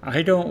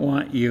 I don't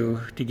want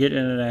you to get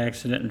in an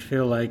accident and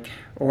feel like,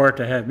 or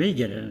to have me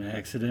get in an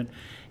accident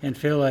and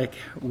feel like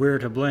we're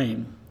to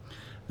blame.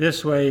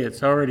 This way,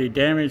 it's already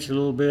damaged a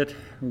little bit.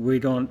 We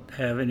don't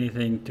have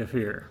anything to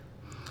fear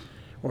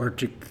or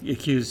to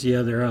accuse the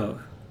other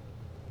of.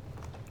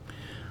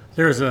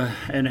 There was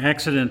an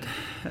accident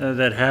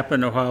that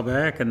happened a while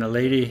back, and the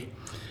lady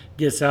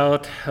gets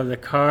out of the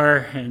car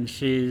and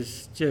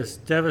she's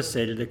just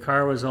devastated. The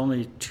car was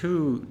only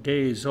 2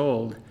 days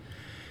old.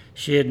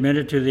 She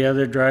admitted to the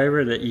other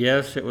driver that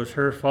yes, it was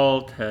her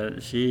fault.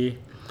 She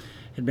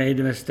had made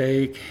a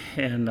mistake,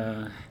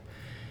 and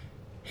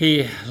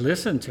he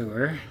listened to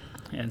her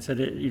and said,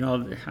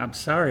 I'm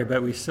sorry,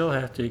 but we still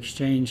have to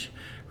exchange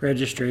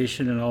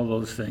registration and all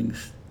those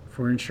things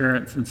for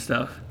insurance and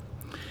stuff.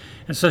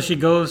 And so she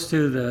goes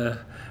to the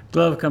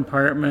glove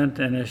compartment,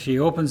 and as she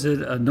opens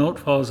it, a note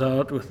falls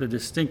out with the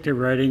distinctive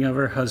writing of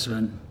her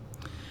husband.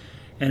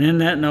 And in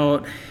that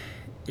note,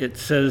 it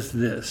says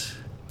this: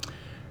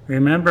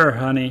 "Remember,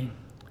 honey,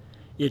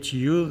 it's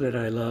you that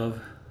I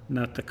love,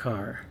 not the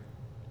car."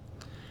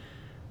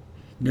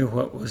 Knew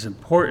what was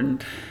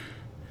important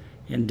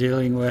in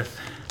dealing with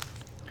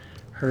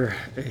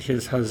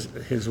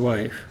his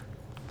wife.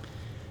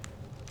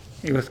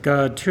 With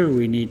God, too,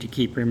 we need to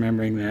keep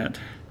remembering that.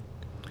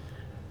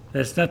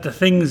 That's not the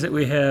things that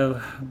we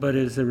have, but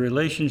is the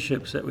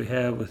relationships that we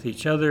have with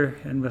each other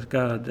and with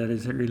God that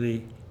is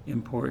really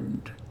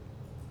important.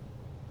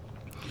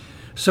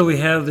 So we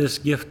have this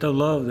gift of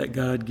love that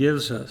God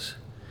gives us.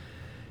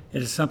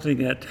 It is something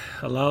that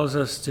allows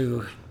us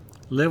to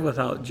live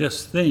without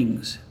just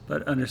things,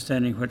 but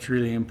understanding what's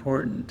really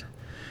important.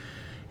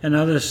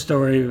 Another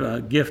story,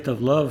 a gift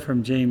of love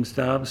from James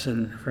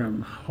Dobson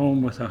from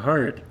Home with a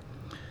Heart.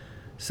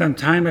 Some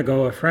time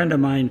ago, a friend of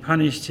mine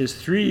punished his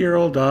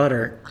 3-year-old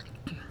daughter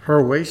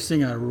for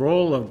wasting a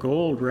roll of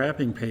gold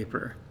wrapping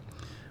paper.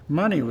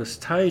 Money was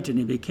tight, and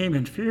he became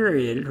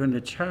infuriated when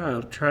the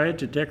child tried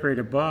to decorate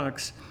a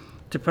box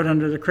to put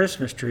under the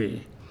Christmas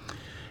tree.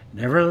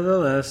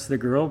 Nevertheless, the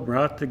girl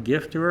brought the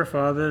gift to her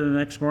father the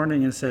next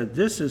morning and said,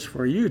 "This is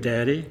for you,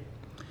 Daddy."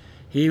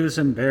 He was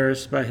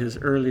embarrassed by his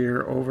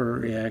earlier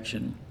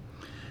overreaction.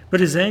 But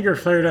his anger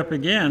flared up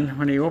again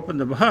when he opened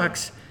the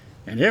box,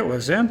 and it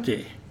was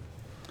empty.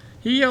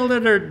 He yelled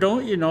at her,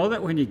 "Don't you know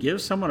that when you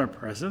give someone a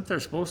present,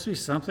 there's supposed to be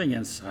something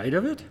inside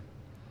of it?"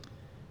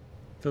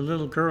 The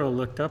little girl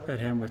looked up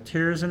at him with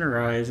tears in her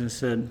eyes and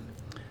said,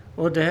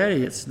 "Oh,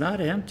 Daddy, it's not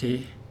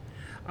empty.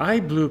 I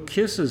blew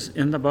kisses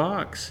in the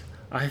box.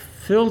 I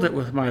filled it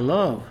with my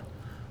love.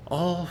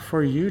 All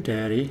for you,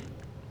 Daddy."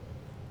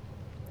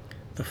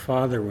 The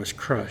father was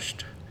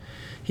crushed.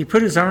 He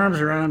put his arms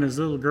around his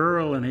little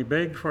girl and he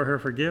begged for her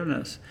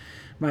forgiveness.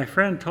 My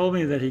friend told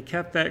me that he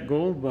kept that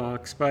gold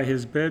box by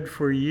his bed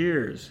for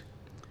years.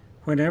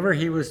 Whenever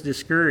he was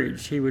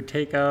discouraged, he would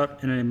take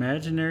out an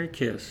imaginary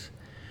kiss,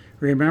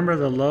 remember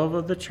the love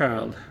of the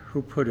child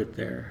who put it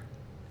there.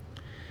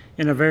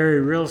 In a very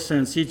real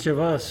sense, each of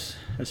us,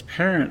 as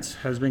parents,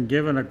 has been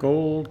given a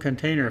gold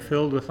container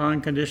filled with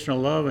unconditional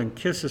love and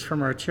kisses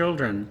from our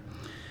children.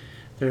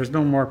 There is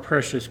no more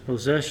precious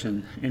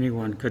possession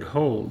anyone could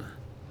hold.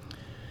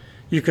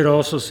 You could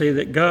also say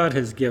that God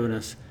has given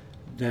us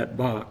that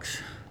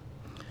box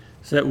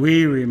so that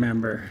we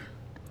remember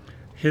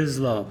His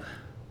love,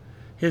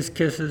 His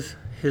kisses,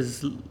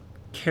 His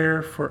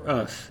care for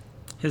us,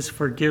 His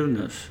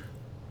forgiveness,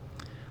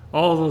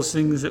 all those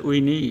things that we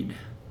need.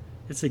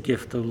 It's a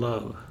gift of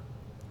love.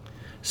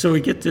 So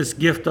we get this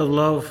gift of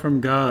love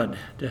from God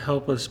to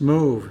help us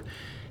move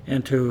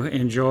and to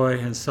enjoy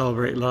and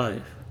celebrate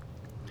life.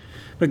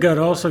 But God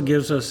also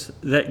gives us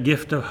that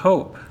gift of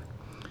hope,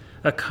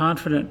 a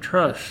confident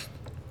trust.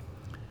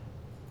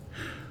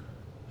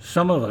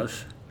 Some of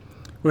us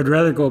would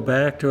rather go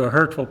back to a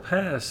hurtful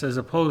past as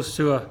opposed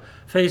to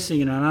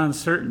facing an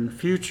uncertain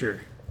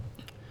future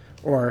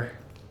or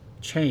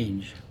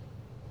change.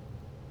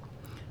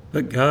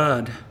 But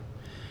God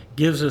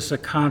gives us a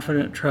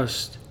confident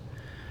trust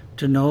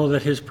to know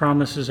that His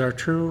promises are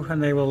true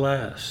and they will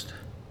last.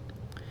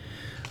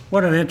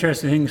 One of the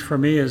interesting things for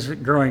me is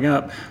growing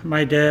up,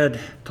 my dad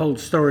told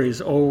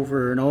stories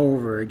over and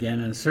over again,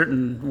 and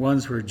certain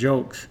ones were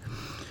jokes.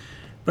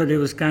 But it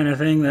was kind of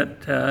thing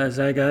that as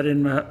I got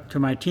into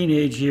my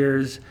teenage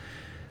years,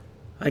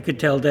 I could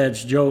tell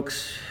Dad's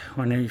jokes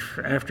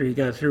after he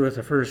got through with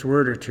the first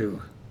word or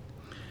two.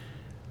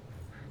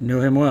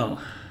 Knew him well.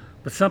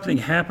 But something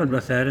happened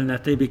with that in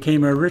that they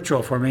became a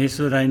ritual for me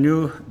so that I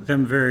knew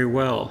them very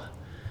well.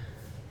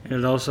 And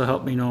it also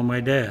helped me know my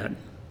dad.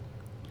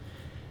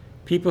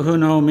 People who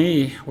know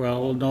me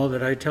well will know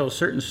that I tell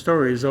certain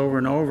stories over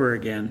and over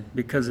again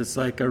because it's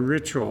like a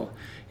ritual.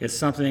 It's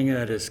something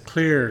that is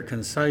clear,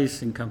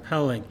 concise, and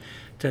compelling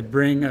to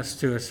bring us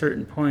to a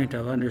certain point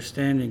of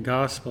understanding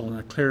gospel in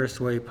the clearest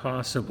way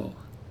possible.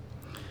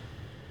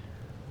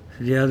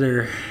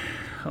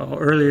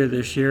 Earlier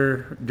this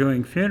year,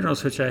 doing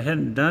funerals, which I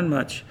hadn't done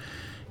much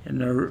in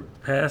the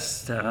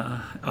past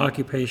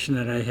occupation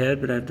that I had,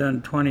 but I've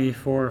done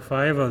 24 or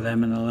 5 of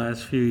them in the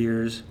last few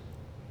years.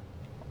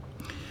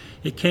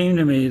 It came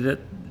to me that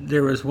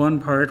there was one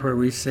part where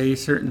we say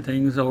certain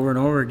things over and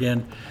over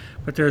again,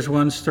 but there's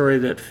one story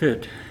that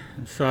fit.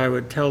 So I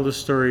would tell the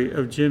story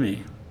of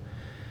Jimmy.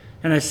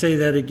 And I say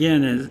that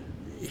again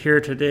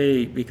here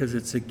today because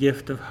it's a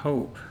gift of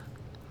hope.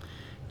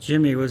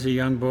 Jimmy was a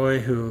young boy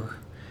who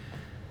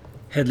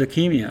had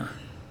leukemia.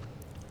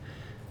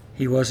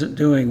 He wasn't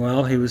doing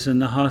well. He was in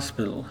the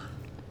hospital.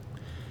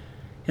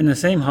 In the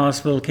same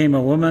hospital came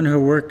a woman who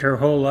worked her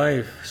whole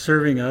life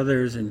serving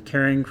others and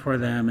caring for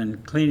them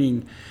and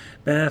cleaning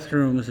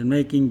bathrooms and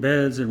making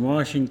beds and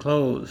washing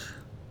clothes.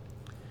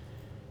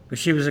 But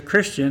she was a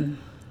Christian,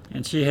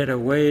 and she had a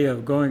way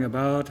of going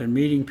about and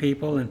meeting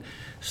people. And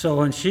so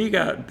when she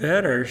got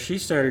better, she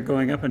started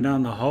going up and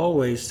down the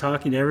hallways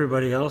talking to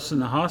everybody else in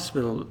the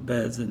hospital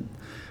beds and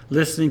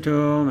listening to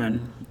them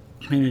and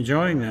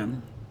enjoying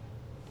them.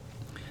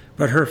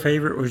 But her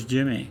favorite was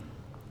Jimmy.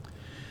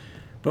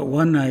 But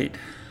one night,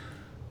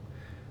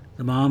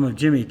 the mom of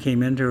Jimmy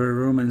came into her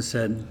room and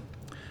said,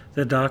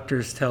 "The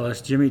doctors tell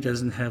us Jimmy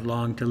doesn't have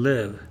long to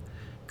live.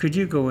 Could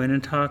you go in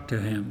and talk to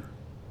him?"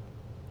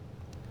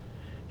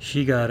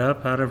 She got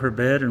up out of her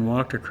bed and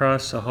walked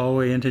across the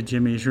hallway into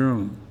Jimmy's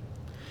room.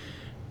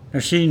 Now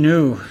she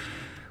knew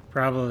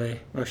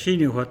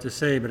what to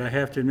say, but I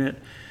have to admit,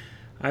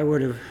 I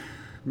would have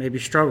maybe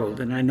struggled.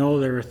 And I know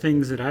there were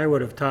things that I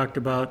would have talked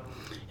about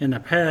in the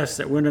past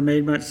that wouldn't have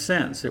made much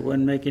sense. It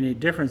wouldn't make any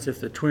difference if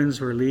the Twins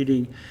were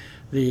leading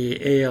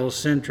the AL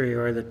Century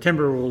or the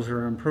Timberwolves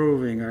were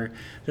improving or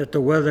that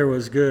the weather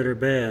was good or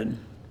bad.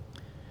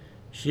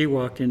 She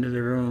walked into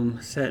the room,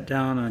 sat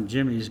down on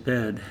Jimmy's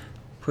bed,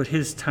 put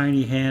his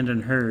tiny hand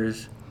in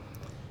hers,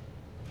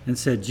 and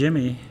said,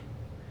 "Jimmy,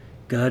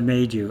 God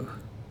made you.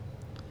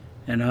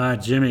 And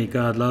Jimmy,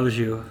 God loves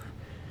you.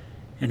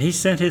 And he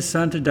sent his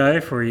son to die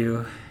for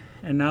you.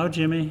 And now,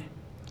 Jimmy,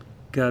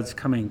 God's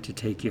coming to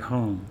take you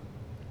home."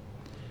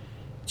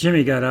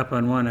 Jimmy got up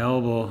on one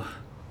elbow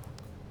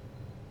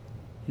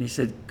and he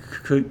said,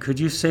 Could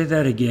you say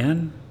that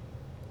again?"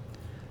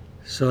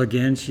 So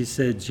again she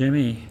said,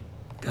 "Jimmy,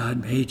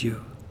 God made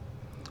you.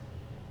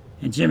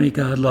 And Jimmy,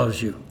 God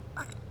loves you.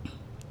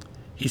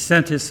 He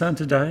sent his son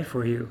to die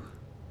for you.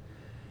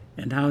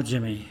 And now,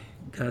 Jimmy,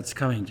 God's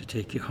coming to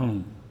take you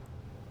home."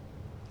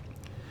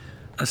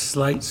 A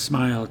slight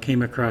smile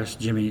came across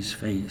Jimmy's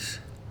face.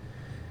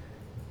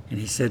 And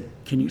he said,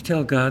 "Can you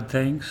tell God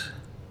thanks?"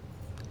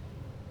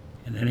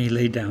 And then he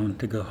lay down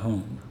to go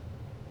home.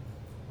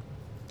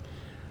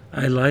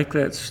 I like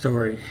that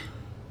story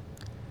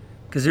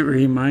because it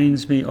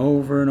reminds me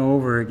over and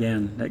over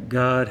again that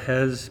God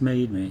has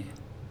made me.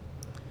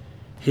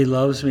 He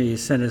loves me. He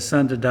sent his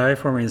son to die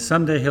for me, and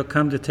someday he'll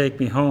come to take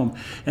me home.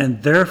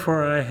 And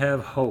therefore I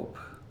have hope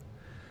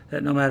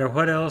that no matter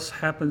what else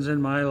happens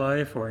in my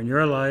life or in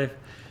your life,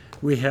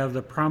 we have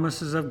the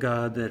promises of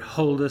God that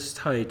hold us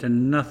tight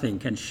and nothing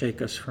can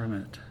shake us from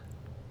it.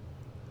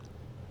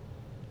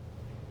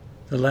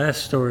 The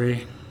last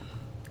story,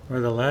 or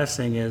the last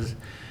thing is,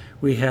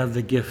 we have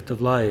the gift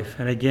of life.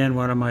 And again,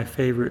 one of my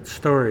favorite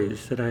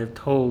stories that I have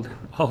told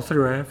all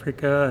through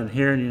Africa and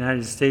here in the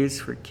United States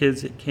for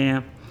kids at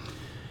camp,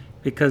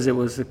 because it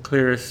was the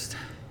clearest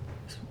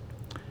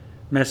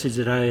message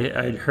that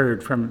I'd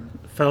heard from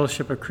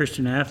Fellowship of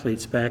Christian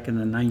Athletes back in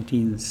the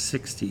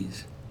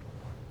 1960s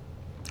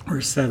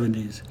or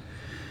 70s.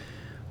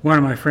 One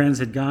of my friends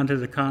had gone to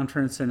the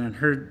conference and had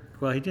heard,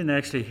 well, he didn't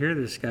actually hear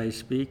this guy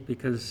speak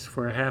because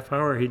for a half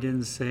hour he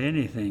didn't say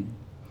anything.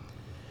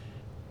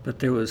 But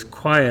there was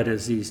quiet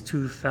as these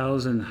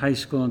 2,000 high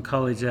school and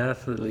college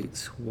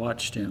athletes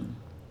watched him.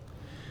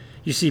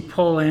 You see,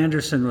 Paul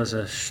Anderson was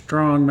a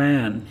strong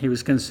man. He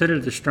was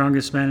considered the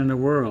strongest man in the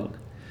world.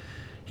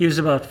 He was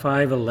about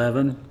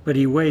 5'11", but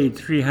he weighed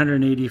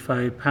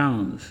 385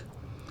 pounds.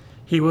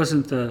 He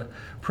wasn't the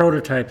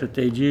prototype that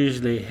they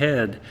usually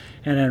had.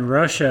 And in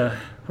Russia,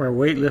 where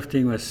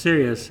weightlifting was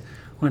serious,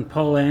 when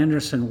Paul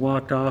Anderson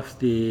walked off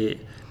the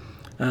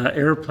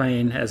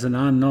airplane as an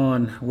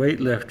unknown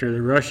weightlifter,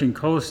 the Russian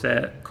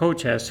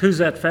coach asked, "Who's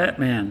that fat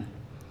man?"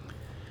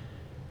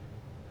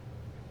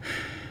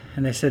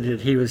 And they said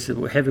that he was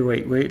a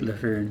heavyweight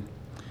weightlifter. And,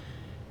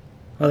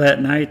 well,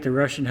 that night the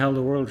Russian held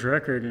the world's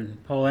record,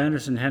 and Paul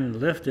Anderson hadn't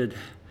lifted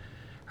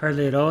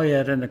hardly at all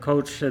yet. And the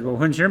coach said, "Well,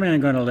 when's your man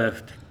going to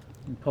lift?"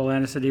 And Paul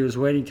Anderson said he was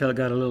waiting till it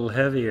got a little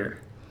heavier.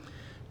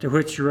 To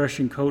which the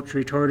Russian coach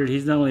retorted,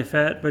 "He's not only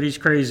fat, but he's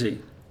crazy."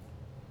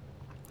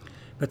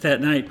 But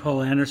that night,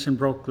 Paul Anderson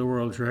broke the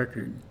world's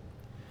record.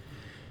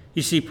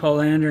 You see,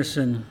 Paul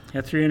Anderson,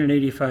 at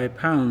 385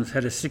 pounds,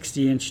 had a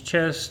 60-inch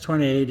chest,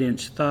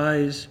 28-inch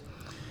thighs.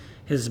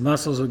 His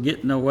muscles would get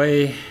in the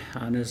way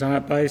on his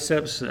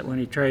biceps that when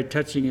he tried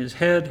touching his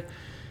head,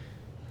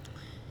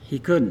 he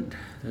couldn't.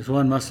 There's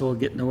one muscle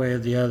would get in the way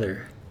of the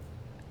other.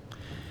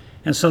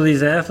 And so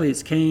these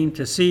athletes came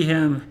to see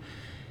him,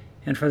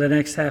 and for the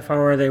next half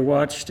hour they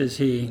watched as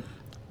he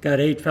got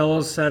 8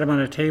 fellows, sat him on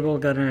a table,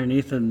 got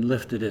underneath and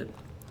lifted it.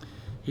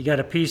 He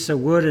got a piece of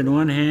wood in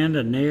one hand,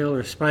 a nail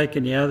or spike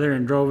in the other,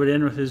 and drove it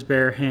in with his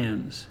bare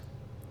hands.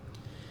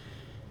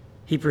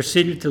 He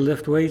proceeded to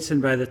lift weights,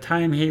 and by the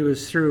time he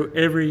was through,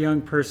 every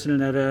young person in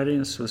that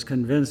audience was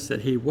convinced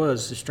that he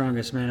was the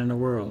strongest man in the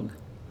world.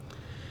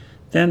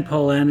 Then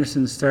Paul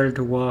Anderson started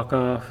to walk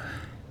off,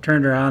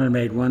 turned around and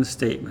made one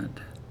statement: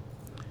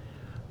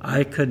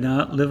 "I could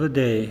not live a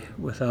day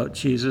without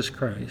Jesus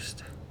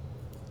Christ."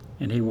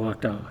 And he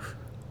walked off.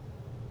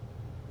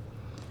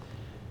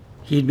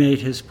 He'd made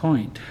his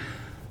point.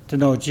 To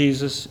know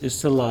Jesus is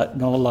to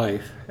know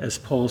life, as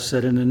Paul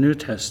said in the New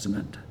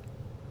Testament.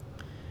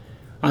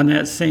 On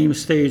that same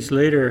stage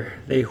later,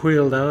 they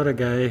wheeled out a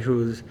guy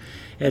who,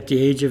 at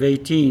the age of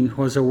 18,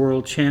 was a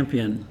world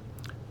champion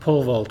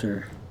pole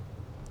vaulter.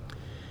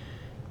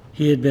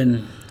 He had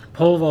been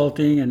pole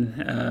vaulting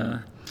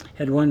and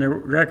had won the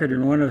record,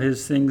 and one of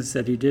his things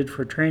that he did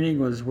for training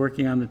was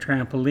working on the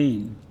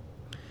trampoline.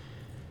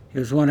 It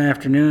was one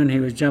afternoon, he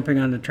was jumping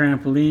on the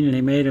trampoline and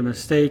he made a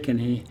mistake, and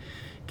he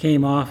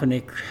came off and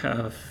he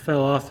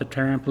fell off the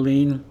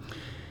trampoline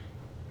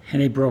and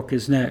he broke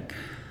his neck.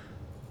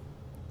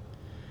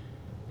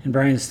 And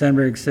Brian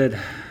Stenberg said,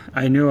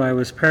 "I knew I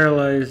was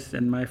paralyzed,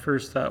 and my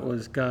first thought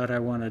was, God, I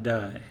want to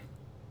die."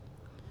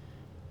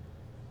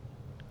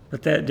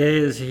 But that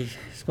day, as he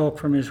spoke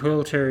from his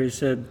wheelchair, he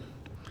said,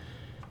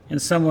 "In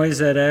some ways,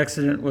 that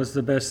accident was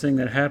the best thing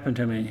that happened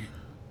to me.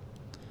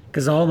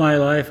 Because all my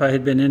life I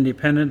had been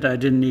independent, I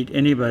didn't need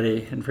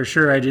anybody, and for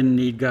sure I didn't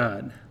need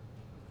God.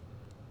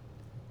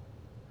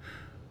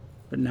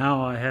 But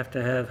now I have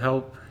to have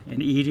help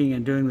in eating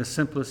and doing the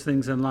simplest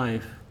things in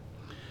life.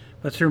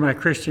 But through my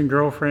Christian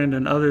girlfriend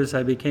and others,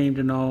 I came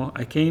to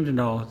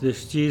know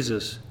this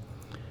Jesus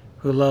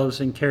who loves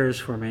and cares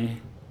for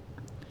me.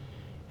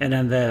 And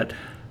in that,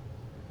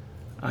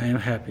 I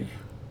am happy."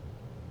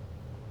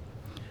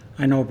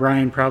 I know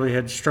Brian probably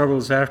had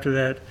struggles after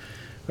that,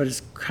 but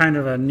it's kind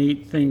of a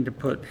neat thing to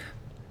put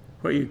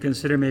what you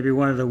consider maybe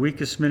one of the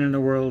weakest men in the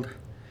world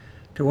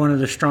to one of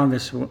the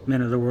strongest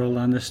men of the world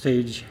on the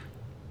stage,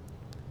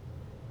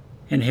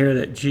 and hear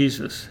that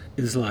Jesus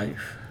is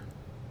life.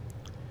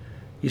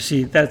 You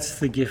see, that's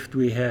the gift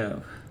we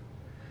have.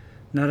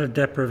 Not of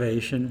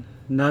deprivation,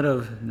 not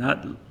of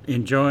not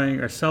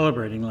enjoying or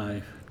celebrating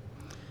life,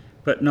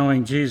 but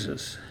knowing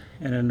Jesus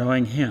and in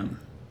knowing Him.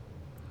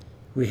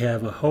 We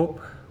have a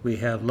hope, we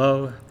have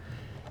love,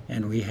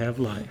 and we have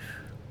life.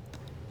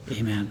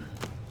 Amen.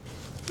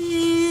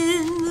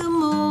 In the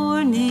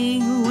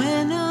morning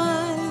when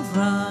I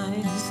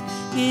rise,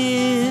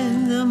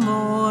 in the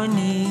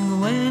morning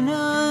when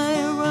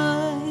I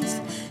rise,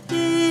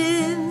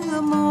 in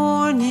the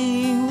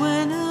morning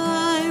when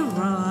I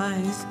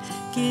rise,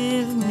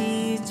 give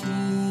me Jesus,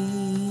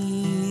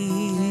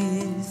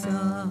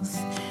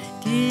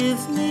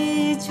 give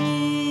me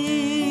Jesus,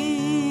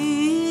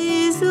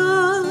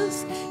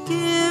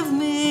 give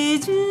me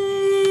Jesus.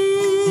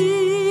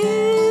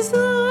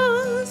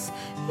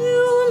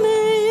 You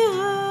may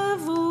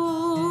have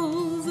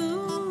all the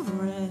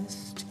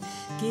rest.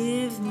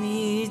 Give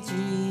me Jesus.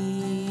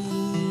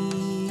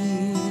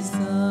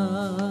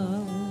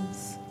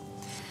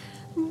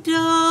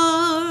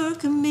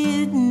 Dark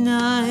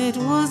midnight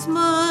was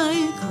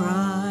my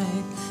cry.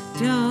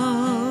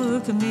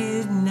 Dark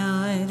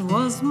midnight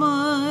was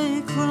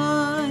my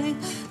cry.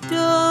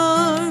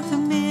 Dark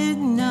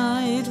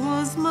midnight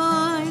was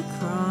my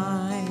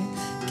cry.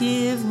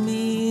 Give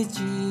me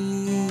Jesus.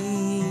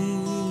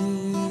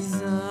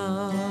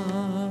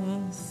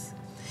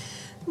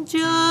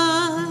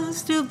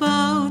 Just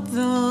about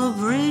the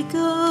break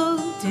of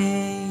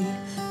day,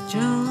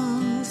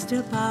 just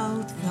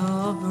about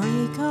the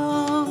break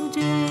of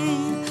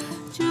day,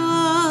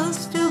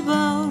 just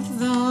about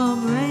the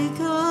break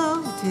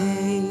of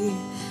day,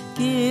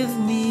 give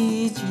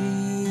me Jesus,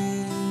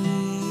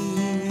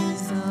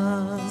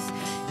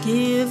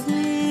 give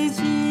me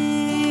Jesus,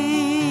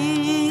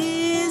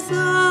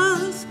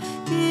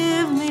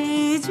 give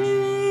me Jesus.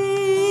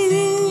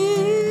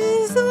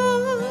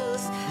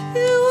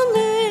 You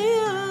may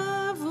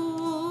have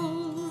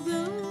all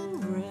the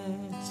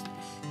rest.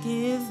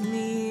 Give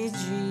me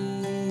Jesus.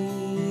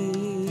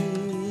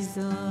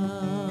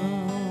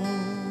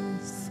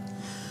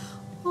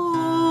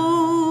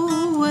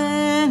 Oh,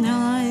 when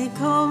I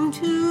come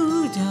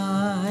to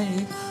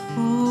die,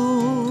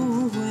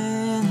 oh,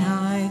 when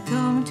I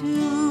come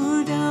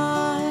to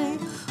die,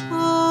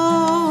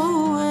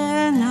 oh,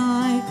 when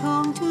I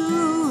come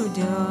to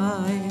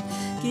die,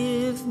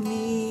 give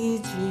me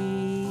Jesus.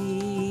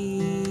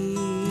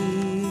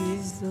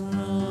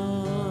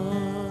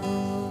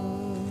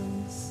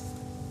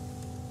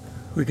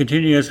 We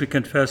continue as we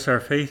confess our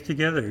faith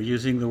together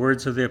using the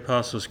words of the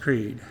Apostles'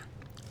 Creed.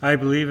 I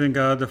believe in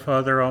God the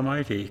Father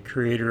Almighty,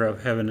 creator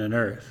of heaven and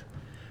earth.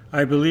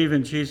 I believe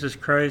in Jesus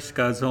Christ,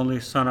 God's only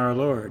Son, our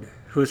Lord,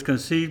 who was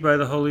conceived by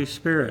the Holy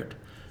Spirit,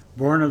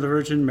 born of the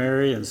Virgin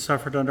Mary, and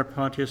suffered under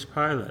Pontius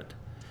Pilate.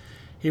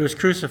 He was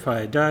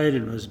crucified, died,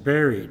 and was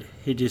buried.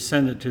 He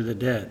descended to the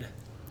dead.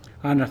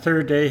 On the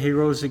third day he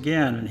rose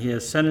again, and he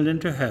ascended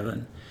into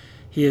heaven.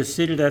 He is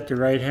seated at the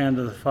right hand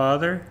of the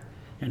Father,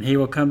 and he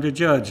will come to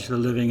judge the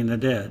living and the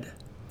dead.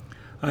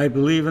 I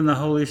believe in the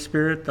Holy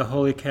Spirit, the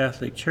Holy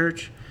Catholic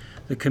Church,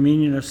 the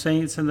communion of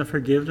saints, and the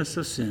forgiveness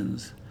of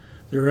sins,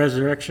 the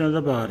resurrection of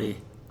the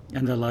body,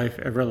 and the life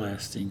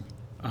everlasting.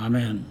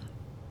 Amen.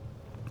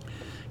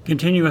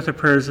 Continue with the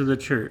prayers of the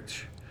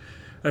Church.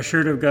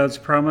 Assured of God's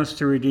promise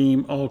to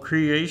redeem all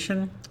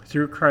creation,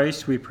 through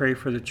Christ we pray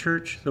for the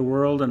Church, the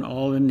world, and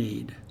all in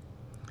need.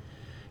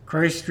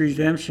 Christ's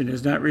redemption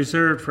is not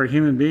reserved for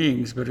human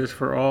beings, but is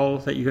for all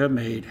that you have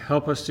made.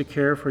 Help us to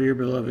care for your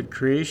beloved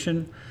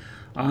creation,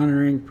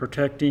 honoring,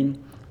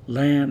 protecting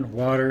land,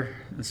 water,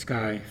 and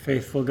sky.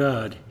 Faithful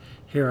God,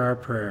 hear our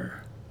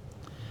prayer.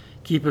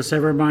 Keep us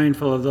ever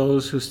mindful of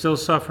those who still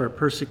suffer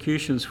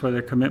persecutions for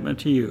their commitment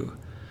to you.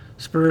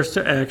 Spur us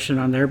to action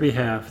on their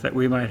behalf that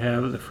we might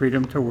have the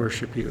freedom to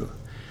worship you.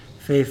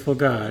 Faithful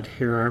God,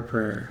 hear our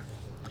prayer.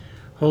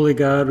 Holy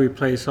God, we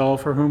place all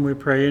for whom we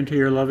pray into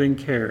your loving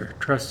care,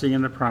 trusting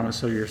in the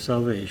promise of your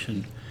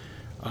salvation.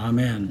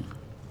 Amen.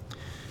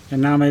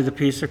 And now may the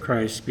peace of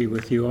Christ be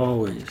with you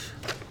always.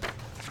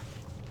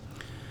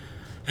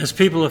 As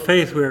people of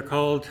faith, we are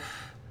called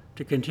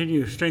to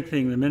continue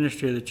strengthening the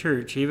ministry of the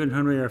church, even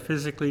when we are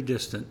physically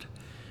distant.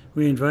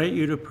 We invite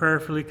you to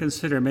prayerfully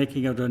consider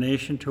making a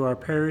donation to our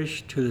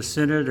parish, to the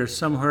synod, or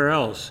somewhere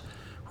else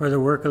where the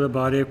work of the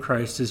body of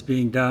Christ is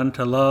being done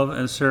to love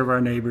and serve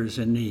our neighbors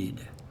in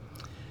need.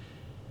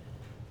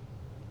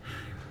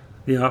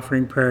 The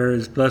offering prayer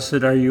is,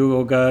 Blessed are you,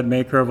 O God,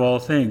 maker of all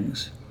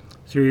things.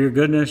 Through your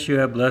goodness you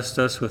have blessed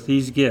us with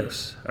these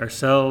gifts,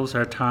 ourselves,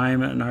 our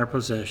time, and our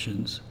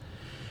possessions.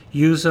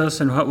 Use us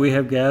in what we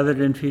have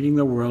gathered in feeding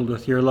the world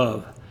with your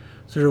love,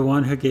 through the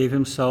one who gave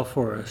himself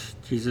for us,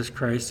 Jesus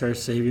Christ, our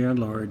Savior and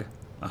Lord.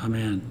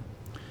 Amen.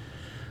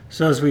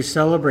 So as we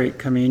celebrate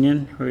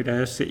communion, we would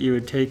ask that you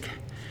would take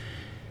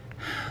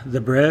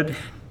the bread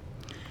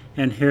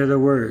and hear the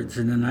words.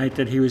 In the night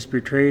that he was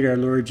betrayed, our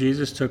Lord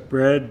Jesus took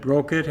bread,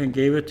 broke it, and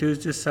gave it to his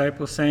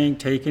disciples, saying,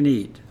 Take and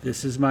eat.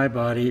 This is my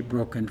body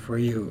broken for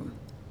you.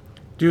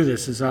 Do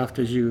this as oft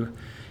as you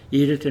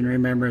eat it in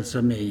remembrance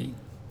of me.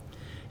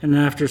 And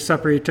after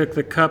supper he took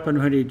the cup, and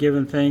when he had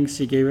given thanks,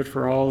 he gave it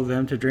for all of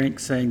them to drink,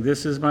 saying,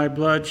 This is my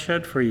blood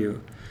shed for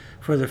you,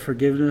 for the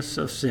forgiveness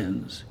of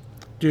sins.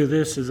 Do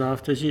this as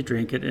oft as you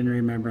drink it in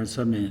remembrance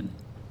of me.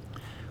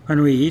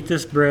 When we eat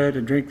this bread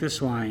and drink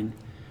this wine,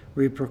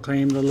 we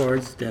proclaim the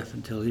Lord's death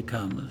until he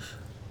comes.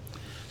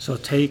 So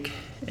take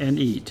and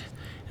eat,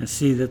 and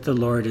see that the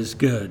Lord is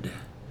good.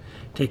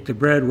 Take the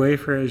bread,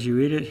 wafer, as you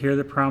eat it, hear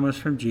the promise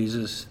from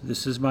Jesus,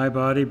 This is my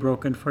body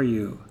broken for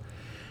you.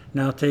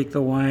 Now take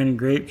the wine and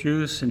grape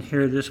juice, and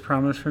hear this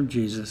promise from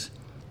Jesus,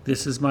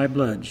 This is my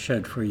blood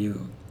shed for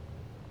you.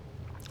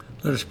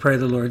 Let us pray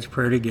the Lord's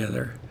Prayer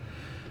together.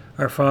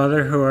 Our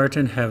Father, who art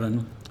in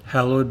heaven,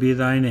 hallowed be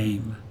thy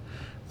name.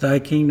 Thy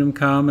kingdom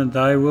come, and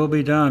thy will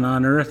be done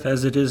on earth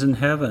as it is in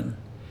heaven.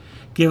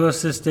 Give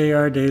us this day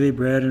our daily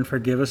bread, and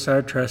forgive us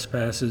our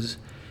trespasses,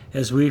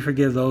 as we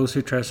forgive those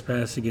who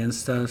trespass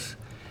against us.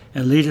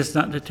 And lead us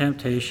not into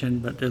temptation,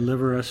 but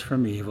deliver us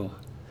from evil.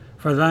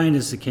 For thine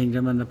is the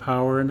kingdom, and the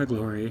power, and the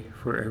glory,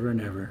 forever and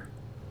ever.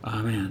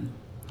 Amen.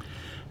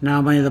 Now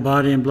may the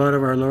body and blood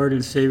of our Lord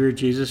and Savior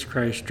Jesus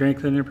Christ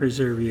strengthen and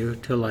preserve you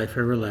to life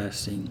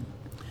everlasting.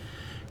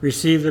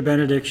 Receive the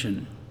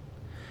benediction.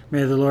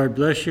 May the Lord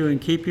bless you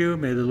and keep you.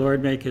 May the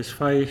Lord make his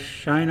face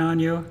shine on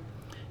you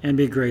and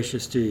be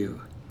gracious to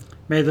you.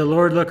 May the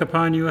Lord look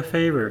upon you with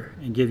favor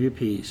and give you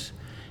peace.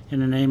 In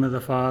the name of the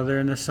Father,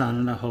 and the Son,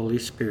 and the Holy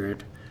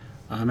Spirit.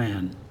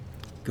 Amen.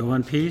 Go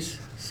in peace.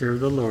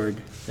 Serve the Lord.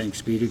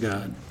 Thanks be to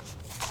God.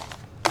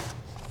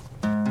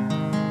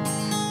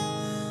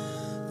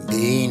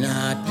 Be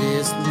not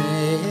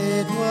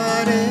dismayed,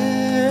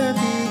 whatever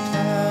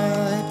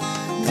betide,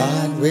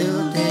 God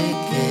will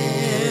take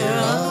care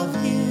of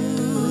you.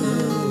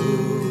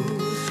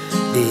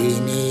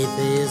 Beneath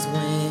his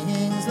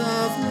wings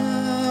of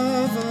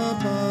love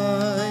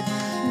abide,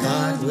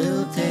 God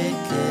will take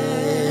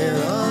care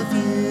of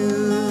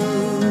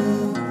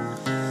you.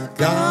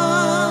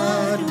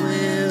 God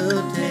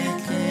will take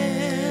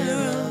care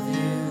of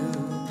you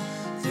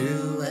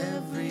through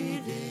every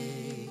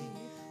day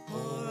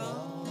for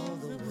all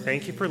the way.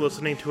 Thank you for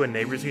listening to a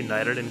Neighbors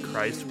United in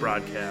Christ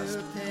broadcast.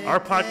 Our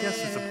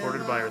podcast is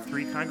supported by our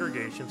three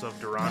congregations of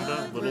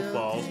Deronda, Little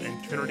Falls,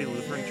 and Trinity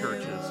Lutheran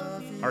Churches,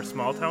 our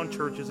small-town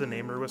churches in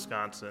Amory,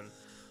 Wisconsin.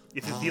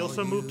 If you feel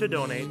so moved to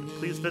donate,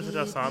 please visit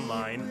us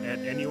online at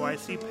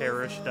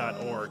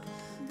nuicparish.org.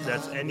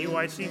 That's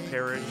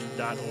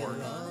nuicparish.org.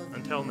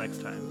 Until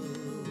next time.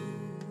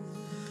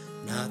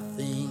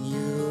 Nothing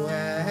you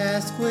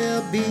ask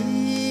will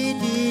be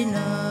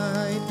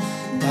denied.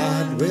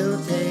 God will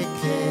take